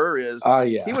Bill Burr is. Oh,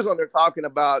 yeah. He was on there talking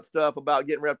about stuff about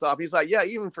getting ripped off. He's like, yeah,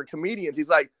 even for comedians, he's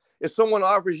like, if someone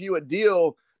offers you a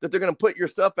deal that they're going to put your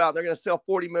stuff out, they're going to sell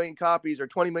 40 million copies or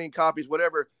 20 million copies,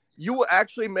 whatever, you will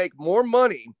actually make more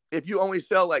money if you only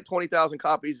sell like 20,000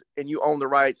 copies and you own the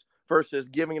rights versus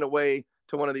giving it away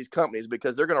to one of these companies,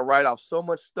 because they're going to write off so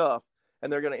much stuff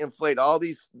and they're going to inflate all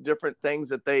these different things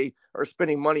that they are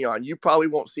spending money on. You probably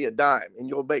won't see a dime, and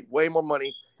you'll make way more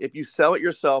money if you sell it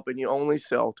yourself and you only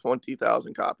sell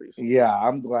 20,000 copies. Yeah,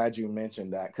 I'm glad you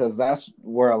mentioned that, because that's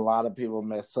where a lot of people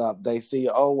mess up. They see,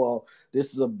 oh, well,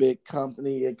 this is a big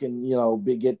company. It can,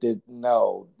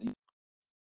 no. It's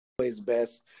always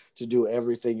best to do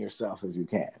everything yourself if you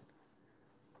can.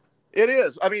 It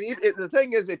is. I mean, the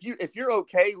thing is, if you're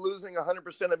okay losing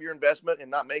 100% of your investment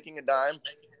and not making a dime,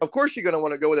 of course you're going to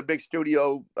want to go with a big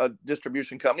studio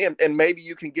distribution company, and maybe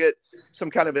you can get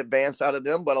some kind of advance out of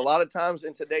them. But a lot of times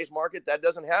in today's market, that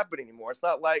doesn't happen anymore. It's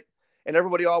not like, and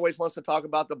everybody always wants to talk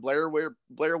about the Blair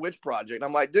Witch Project. And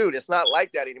I'm like, dude, it's not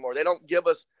like that anymore. They don't give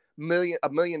us $1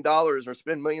 million or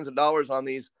spend millions of dollars on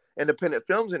these independent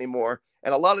films anymore.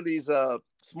 And a lot of these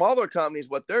smaller companies,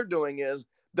 what they're doing is,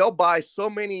 they'll buy so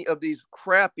many of these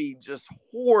crappy, just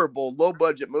horrible,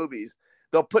 low-budget movies.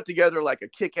 They'll put together like a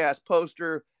kick-ass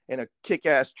poster and a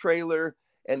kick-ass trailer,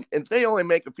 and if they only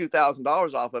make a few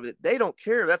 $1,000s off of it, they don't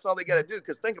care. That's all they got to do,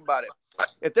 because think about it.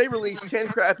 If they release 10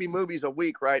 crappy movies a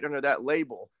week, right, under that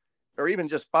label, or even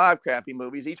just 5 crappy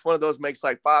movies, each one of those makes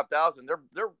like $5,000.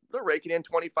 They're raking in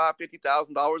 $25,000,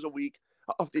 $50,000 a week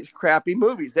off these crappy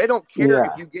movies. They don't care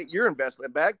if you get your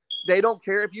investment back. They don't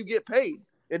care if you get paid.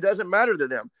 It doesn't matter to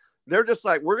them. They're just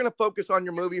like, we're going to focus on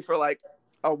your movie for like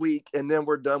a week, and then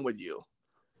we're done with you.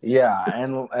 Yeah,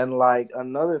 and like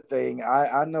another thing,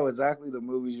 I know exactly the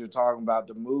movies you're talking about,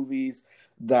 the movies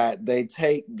that they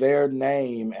take their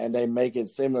name and they make it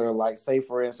similar. Like, say,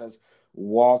 for instance,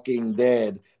 Walking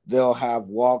Dead, they'll have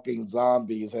walking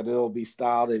zombies, and it'll be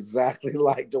styled exactly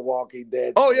like The Walking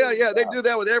Dead. Oh, yeah. They do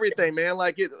that with everything, man.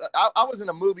 Like, I was in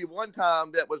a movie one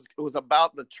time that was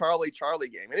about the Charlie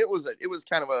game, and it was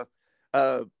kind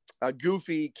of a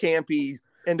goofy, campy,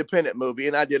 independent movie,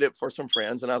 and I did it for some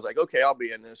friends, and I was like, okay, I'll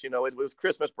be in this. It was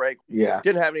Christmas break. Yeah.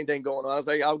 Didn't have anything going on. I was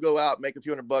like, I'll go out, make a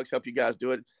few $100, help you guys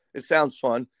do it. It sounds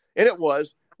fun. And it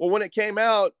was. Well, when it came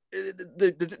out,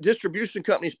 the distribution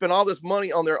company spent all this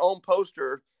money on their own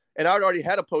poster, and I'd already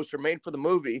had a poster made for the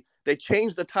movie. They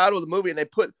changed the title of the movie, and they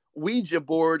put Ouija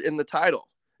board in the title.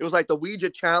 It was like the Ouija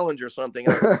Challenge or something,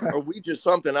 or Ouija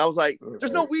something. I was like,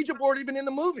 there's no Ouija board even in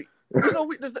the movie.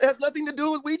 It has nothing to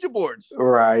do with Ouija boards.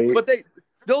 Right. But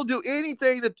they'll do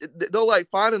anything that they'll like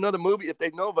find another movie. If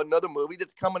they know of another movie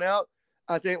that's coming out,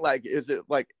 I think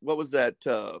what was that?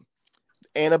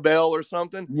 Annabelle or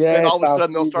something. Yeah. And all of a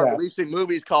sudden they'll start releasing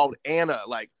movies called Anna.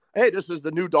 Like, hey, this is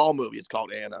the new doll movie. It's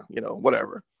called Anna,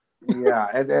 whatever. Yeah.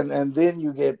 And then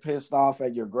you get pissed off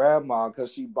at your grandma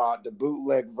because she bought the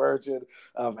bootleg version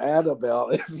of Annabelle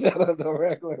instead of the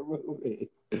regular movie.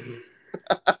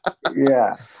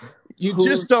 Yeah. You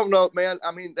just don't know, man.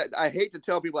 I mean, I hate to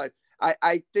tell people,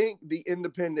 I think the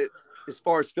independent, as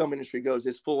far as film industry goes,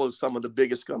 is full of some of the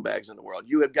biggest scumbags in the world.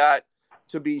 You have got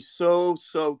to be so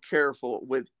careful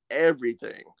with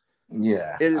everything.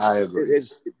 Yeah, I agree.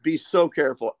 Be so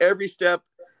careful. Every step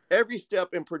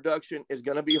in production is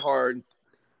going to be hard.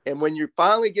 And when you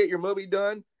finally get your movie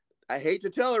done, I hate to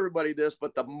tell everybody this,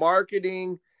 but the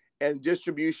marketing and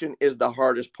distribution is the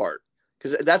hardest part,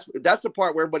 because that's the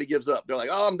part where everybody gives up. They're like,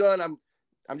 oh, I'm done.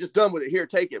 I'm just done with it. Here,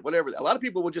 take it, whatever. A lot of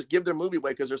people will just give their movie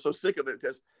away because they're so sick of it,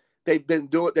 because They've been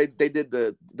doing. They did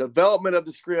the development of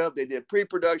the script. They did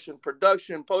pre-production,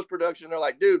 production, post-production. They're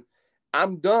like, dude,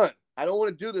 I'm done. I don't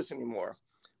want to do this anymore.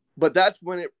 But that's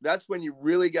when you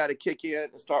really got to kick in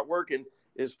and start working,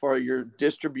 is for your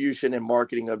distribution and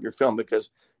marketing of your film, because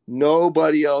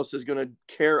nobody else is going to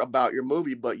care about your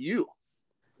movie but you.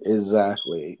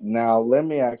 Exactly. Now, let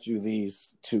me ask you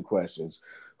these two questions.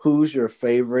 Who's your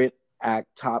favorite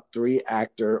top 3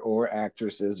 actor or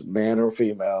actresses, man or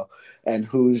female, and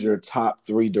who's your top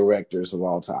 3 directors of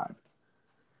all time?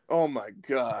 Oh my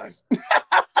God.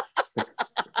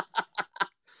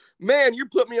 Man, you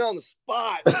put me on the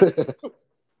spot.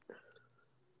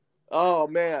 Oh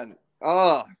man.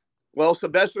 Well,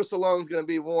 Sylvester Stallone's going to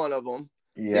be one of them.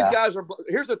 Yeah. These guys are.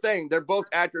 Here's the thing: they're both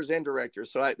actors and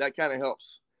directors, so that kind of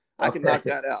helps. I can knock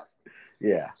that out.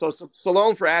 Yeah. So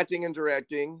Stallone for acting and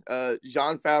directing,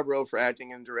 Jon Favreau for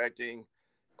acting and directing,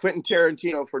 Quentin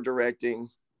Tarantino for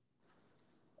directing,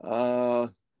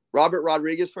 Robert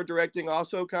Rodriguez for directing,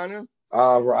 also kind of.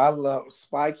 I love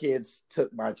Spy Kids.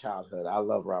 Took my childhood. I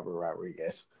love Robert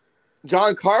Rodriguez.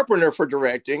 John Carpenter for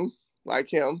directing, like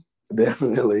him.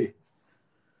 Definitely.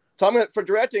 So for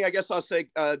directing, I guess I'll say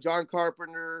John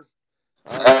Carpenter,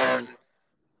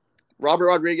 Robert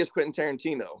Rodriguez, Quentin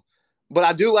Tarantino. But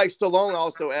I do like Stallone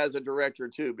also as a director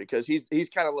too, because he's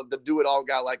kind of the do-it-all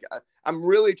guy. Like I'm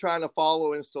really trying to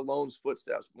follow in Stallone's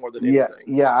footsteps more than anything.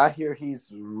 Yeah, I hear he's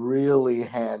really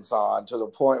hands-on to the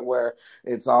point where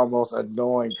it's almost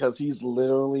annoying, because he's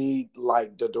literally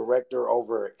like the director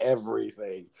over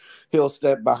everything. He'll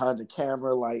step behind the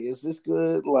camera like, is this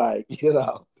good? Like, you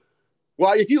know.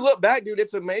 Well, if you look back, dude,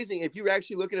 it's amazing. If you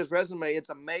actually look at his resume, it's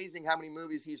amazing how many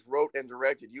movies he's wrote and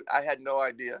directed. I had no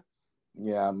idea.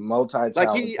 Yeah, multi-talented.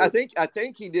 Like I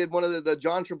think he did one of the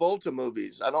John Travolta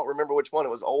movies. I don't remember which one. It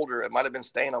was older. It might have been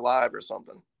Staying Alive or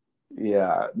something.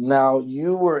 Yeah. Now,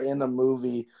 you were in a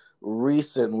movie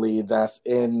recently that's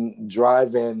in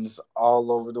drive-ins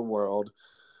all over the world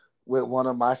with one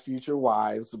of my future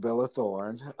wives, Bella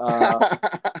Thorne.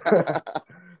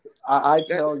 I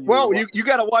tell you. Well, you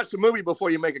got to watch the movie before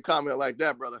you make a comment like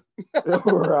that, brother.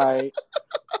 Right.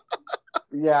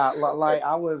 Yeah, like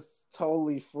I was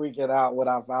totally freaking out when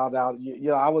I found out. You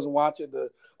know, I was watching the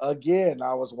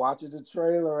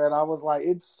trailer and I was like,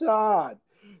 it's Sean.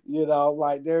 You know,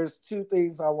 like there's 2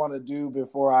 things I want to do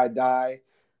before I die: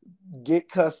 get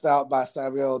cussed out by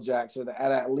Samuel Jackson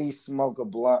and at least smoke a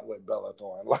blunt with Bella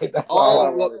Thorne. Like that's all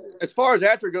I want to do. As far as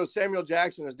actor goes, Samuel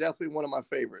Jackson is definitely one of my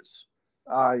favorites.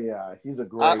 Yeah, he's a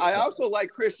great. I also like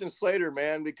Christian Slater,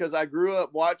 man, because I grew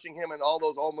up watching him in all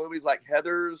those old movies like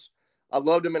Heathers. I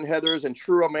loved him in Heathers, and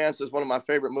True Romance is one of my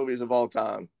favorite movies of all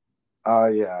time.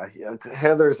 Yeah.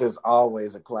 Heathers is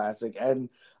always a classic. And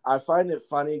I find it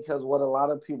funny because what a lot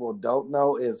of people don't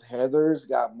know is Heathers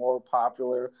got more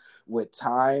popular with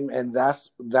time. And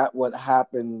that's what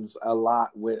happens a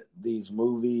lot with these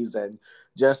movies and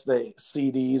just the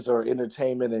CDs or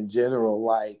entertainment in general.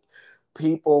 Like,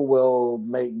 people will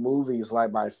make movies.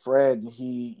 Like my friend,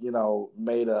 he,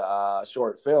 made a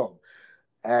short film.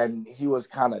 And he was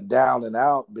kind of down and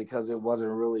out because it wasn't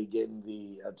really getting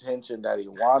the attention that he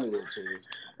wanted it to.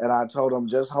 And I told him,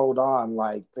 just hold on,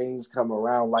 like things come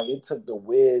around. Like it took The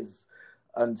Wiz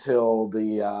until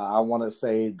I want to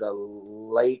say the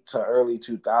late to early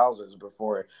 2000s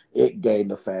before it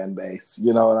gained a fan base.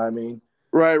 You know what I mean?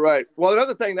 Right. Well,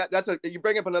 another thing you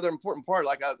bring up another important part.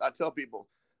 Like I tell people,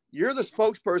 you're the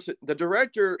spokesperson, the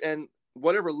director, and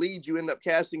whatever lead you end up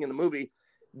casting in the movie.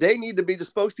 They need to be the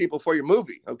spokespeople for your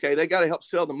movie. Okay. They got to help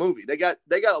sell the movie. They got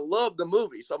to love the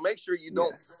movie. So make sure you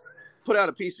don't put out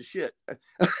a piece of shit.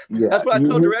 Yeah. That's what I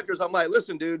tell directors. I'm like,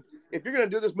 listen, dude, if you're going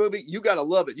to do this movie, you got to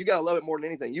love it. You got to love it more than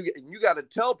anything. You got to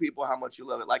tell people how much you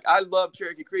love it. Like I love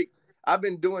Cherokee Creek. I've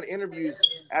been doing interviews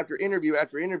after interview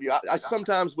after interview. I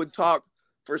sometimes would talk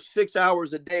for 6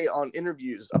 hours a day on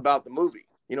interviews about the movie.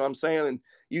 You know what I'm saying? And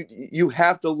you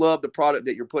have to love the product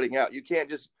that you're putting out. You can't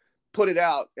just put it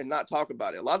out and not talk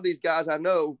about it. A lot of these guys I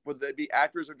know, whether they be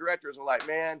actors or directors, are like,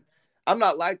 man, I'm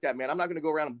not like that, man. I'm not going to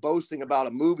go around boasting about a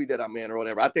movie that I'm in or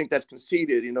whatever. I think that's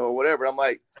conceited, or whatever. I'm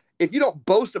like, if you don't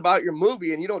boast about your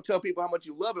movie and you don't tell people how much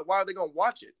you love it, why are they going to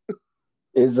watch it?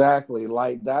 Exactly.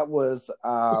 Like that was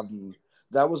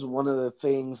one of the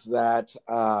things that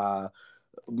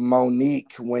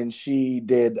Monique, when she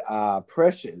did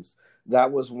Precious,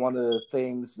 that was one of the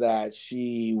things that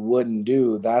she wouldn't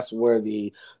do. That's where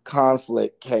the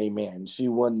conflict came in. She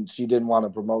didn't want to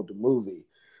promote the movie.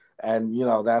 And,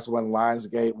 that's when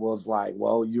Lionsgate was like,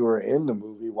 well, you were in the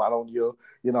movie. Why don't you,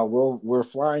 we're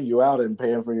flying you out and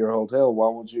paying for your hotel. Why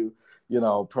won't you,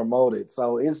 promote it?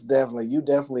 So you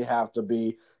definitely have to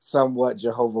be somewhat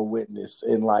Jehovah's Witness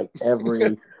in like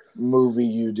every movie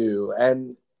you do.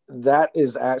 And that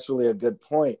is actually a good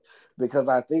point, because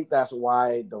I think that's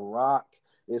why The Rock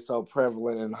is so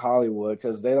prevalent in Hollywood,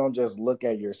 because they don't just look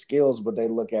at your skills, but they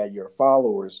look at your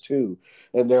followers too.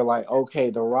 And they're like, okay,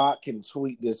 The Rock can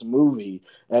tweet this movie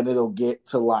and it'll get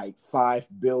to like 5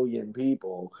 billion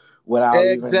people without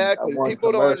even Exactly. one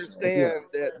People don't commercial. Yeah. understand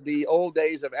that the old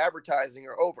days of advertising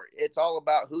are over. It's all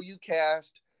about who you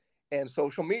cast and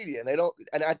social media. And they don't,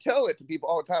 and I tell it to people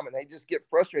all the time, and they just get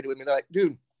frustrated with me. They're like,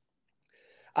 dude,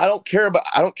 I don't care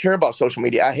about social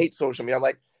media. I hate social media. I'm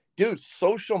like, dude,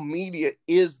 social media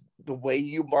is the way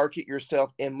you market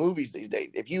yourself in movies these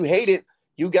days. If you hate it,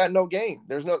 you got no game.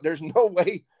 There's no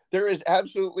way. There is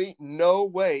absolutely no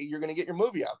way you're going to get your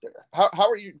movie out there. How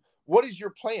are you? What is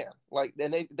your plan? Like,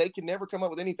 and they can never come up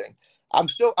with anything. I'm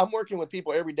working with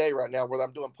people every day right now, whether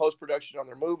I'm doing post-production on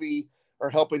their movie or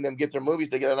helping them get their movies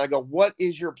together. And I go, what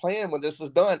is your plan when this is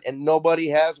done? And nobody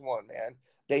has one, man.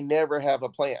 They never have a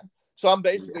plan. So I'm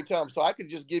basically telling them, so I could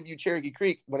just give you Cherokee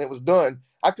Creek when it was done.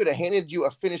 I could have handed you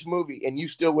a finished movie and you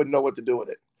still wouldn't know what to do with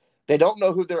it. They don't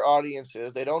know who their audience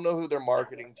is. They don't know who they're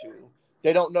marketing to.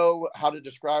 They don't know how to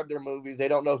describe their movies. They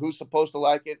don't know who's supposed to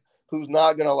like it, who's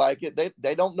not going to like it.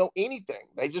 They don't know anything.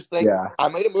 They just think, Yeah, I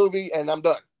made a movie and I'm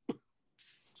done.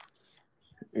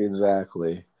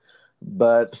 exactly.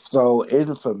 But so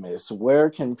Infamous,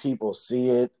 where can people see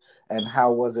it, and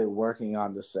how was it working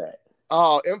on the set?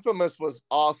 Oh, Infamous was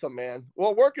awesome, man.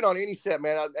 Well, working on any set,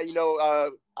 man.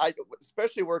 I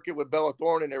especially working with Bella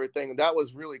Thorne and everything. That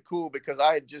was really cool because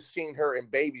I had just seen her in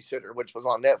Babysitter, which was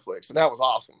on Netflix, and that was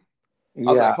awesome. I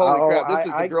was like, Yeah. holy Oh, crap,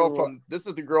 this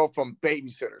is the girl from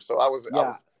Babysitter. So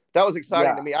yeah, that was exciting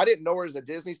yeah. to me. I didn't know her as a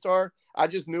Disney star. I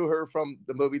just knew her from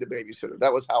the movie The Babysitter.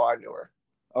 That was how I knew her.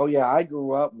 Oh yeah, I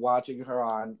grew up watching her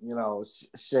on,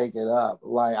 Shake It Up.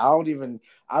 Like I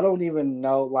don't even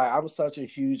know. Like I'm such a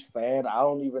huge fan. I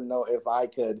don't even know if I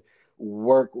could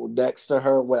work next to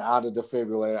her without a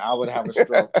defibrillator. I would have a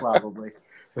stroke probably.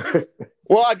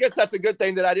 Well, I guess that's a good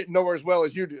thing that I didn't know her as well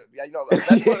as you did. Yeah,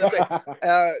 that's one of the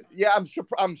things. Yeah,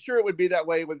 I'm sure it would be that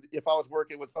way if I was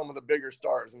working with some of the bigger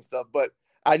stars and stuff. But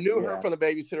I knew her Yeah, from The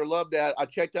Babysitter. Loved that. I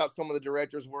checked out some of the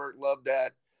director's work. Loved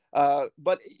that.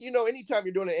 But anytime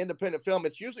you're doing an independent film,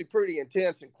 it's usually pretty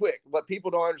intense and quick. What people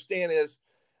don't understand is,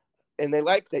 and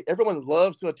everyone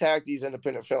loves to attack these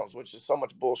independent films, which is so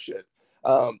much bullshit.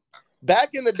 Um, Back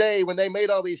in the day when they made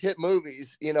all these hit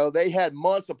movies, they had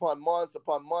months upon months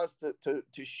upon months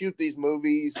to shoot these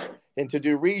movies and to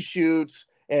do reshoots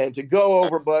and to go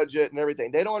over budget and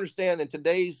everything. They don't understand in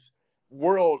today's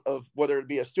world of whether it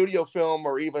be a studio film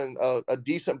or even a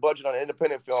decent budget on an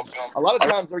independent film, a lot of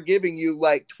times they're giving you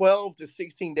like 12 to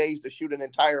 16 days to shoot an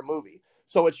entire movie.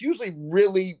 So it's usually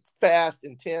really fast,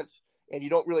 intense, and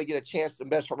you don't really get a chance to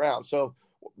mess around. So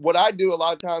what I do a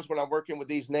lot of times when I'm working with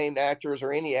these named actors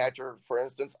or any actor, for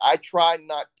instance, I try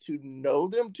not to know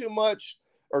them too much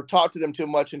or talk to them too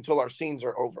much until our scenes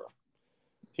are over.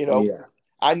 You know, yeah,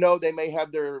 I know they may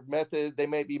have their method, they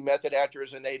may be method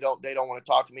actors and they don't want to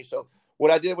talk to me. So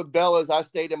what I did with Bella is I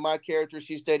stayed in my character,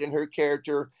 she stayed in her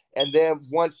character, and then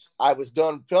once I was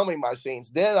done filming my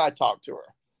scenes, then I talked to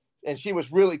her. And she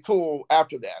was really cool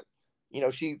after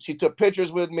that. She took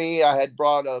pictures with me. I had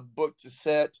brought a book to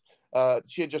set.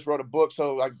 She had just wrote a book,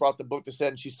 so I brought the book to set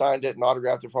and she signed it and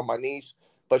autographed it for my niece.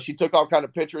 But she took all kind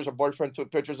of pictures. Her boyfriend took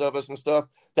pictures of us and stuff.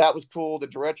 That was cool. The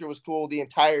director was cool. The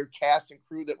entire cast and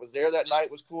crew that was there that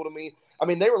night was cool to me. I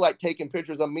mean, they were like taking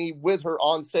pictures of me with her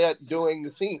on set doing the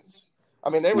scenes. I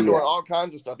mean, they were doing yeah, all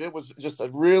kinds of stuff. It was just a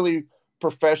really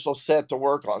professional set to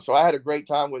work on. So I had a great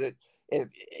time with it.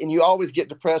 And you always get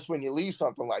depressed when you leave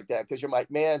something like that because you're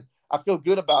like, man, I feel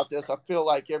good about this. I feel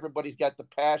like everybody's got the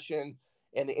passion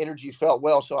and the energy felt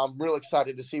well. So I'm real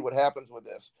excited to see what happens with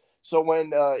this. So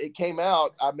when it came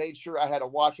out, I made sure I had a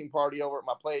watching party over at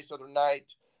my place the other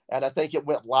night. And I think it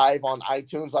went live on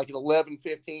iTunes like at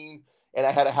 11:15. And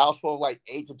I had a house full of like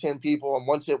 8 to 10 people. And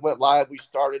once it went live, we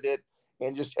started it.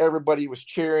 And just everybody was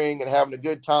cheering and having a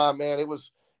good time, man. It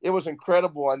was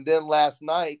incredible. And then last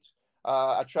night,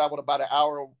 I traveled about an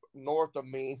hour north of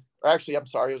me. Or actually, I'm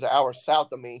sorry, it was an hour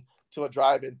south of me to a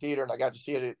drive-in theater. And I got to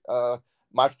see it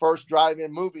my first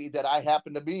drive-in movie that I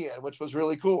happened to be in, which was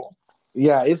really cool.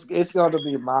 yeah. It's going to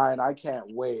be mine. I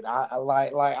can't wait. I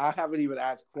like I haven't even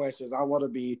asked questions. I want to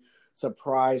be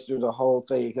surprised through the whole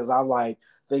thing, because I'm like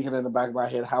thinking in the back of my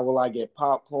head, how will I get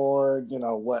popcorn?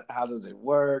 How does it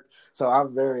work? So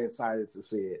I'm very excited to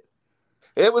see it.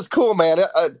 It was cool, man.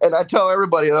 And I tell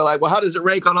everybody, they're like, well, how does it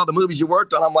rank on all the movies you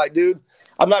worked on? I'm like, dude,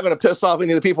 I'm not going to piss off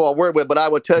any of the people I work with, but I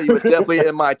would tell you it's definitely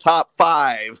in my top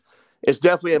five. It's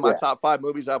definitely in my Yeah. top five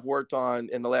movies I've worked on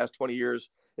in the last 20 years.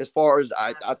 as far as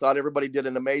I thought everybody did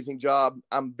an amazing job.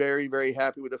 I'm very, very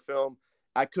happy with the film.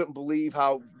 I couldn't believe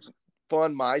how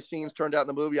fun my scenes turned out in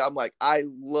the movie. I'm like, I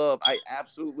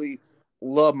absolutely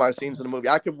love my scenes in the movie.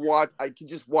 I could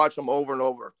just watch them over and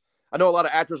over. I know a lot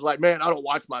of actors are like, man, I don't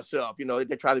watch myself. You know,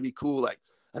 they try to be cool. Like,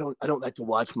 I don't like to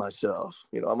watch myself.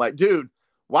 You know, I'm like, dude,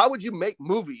 why would you make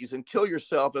movies and kill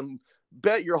yourself and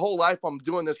bet your whole life on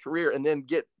doing this career and then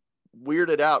get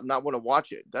weirded out and not want to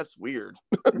watch it? That's weird.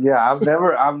 Yeah, I've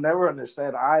never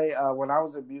understood. When I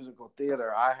was in musical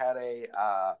theater, I had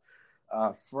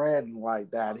a friend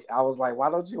like that. I was like, "Why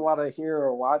don't you want to hear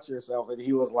or watch yourself?" And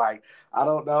he was like, "I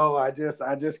don't know. I just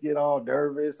get all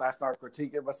nervous. I start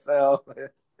critiquing myself."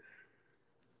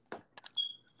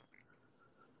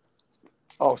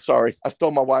 Oh, sorry, I stole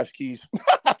my wife's keys.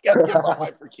 I gotta give my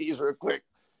wife her keys real quick.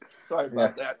 Sorry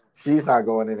about that. She's not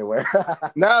going anywhere.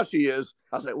 Now she is.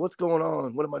 I was like, what's going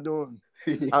on? What am I doing?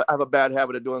 I have a bad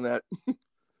habit of doing that.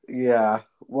 Yeah.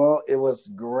 Well, it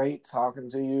was great talking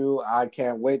to you. I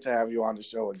can't wait to have you on the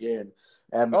show again.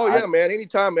 And yeah, man.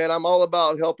 Anytime, man. I'm all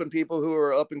about helping people who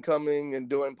are up and coming and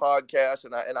doing podcasts.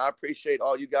 And I appreciate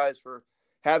all you guys for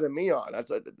having me on.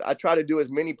 I try to do as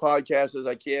many podcasts as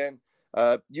I can.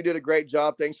 You did a great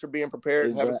job. Thanks for being prepared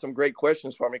and having some great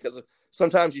questions for me, because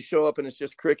sometimes you show up and it's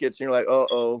just crickets and you're like,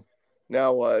 uh-oh,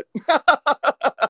 now what?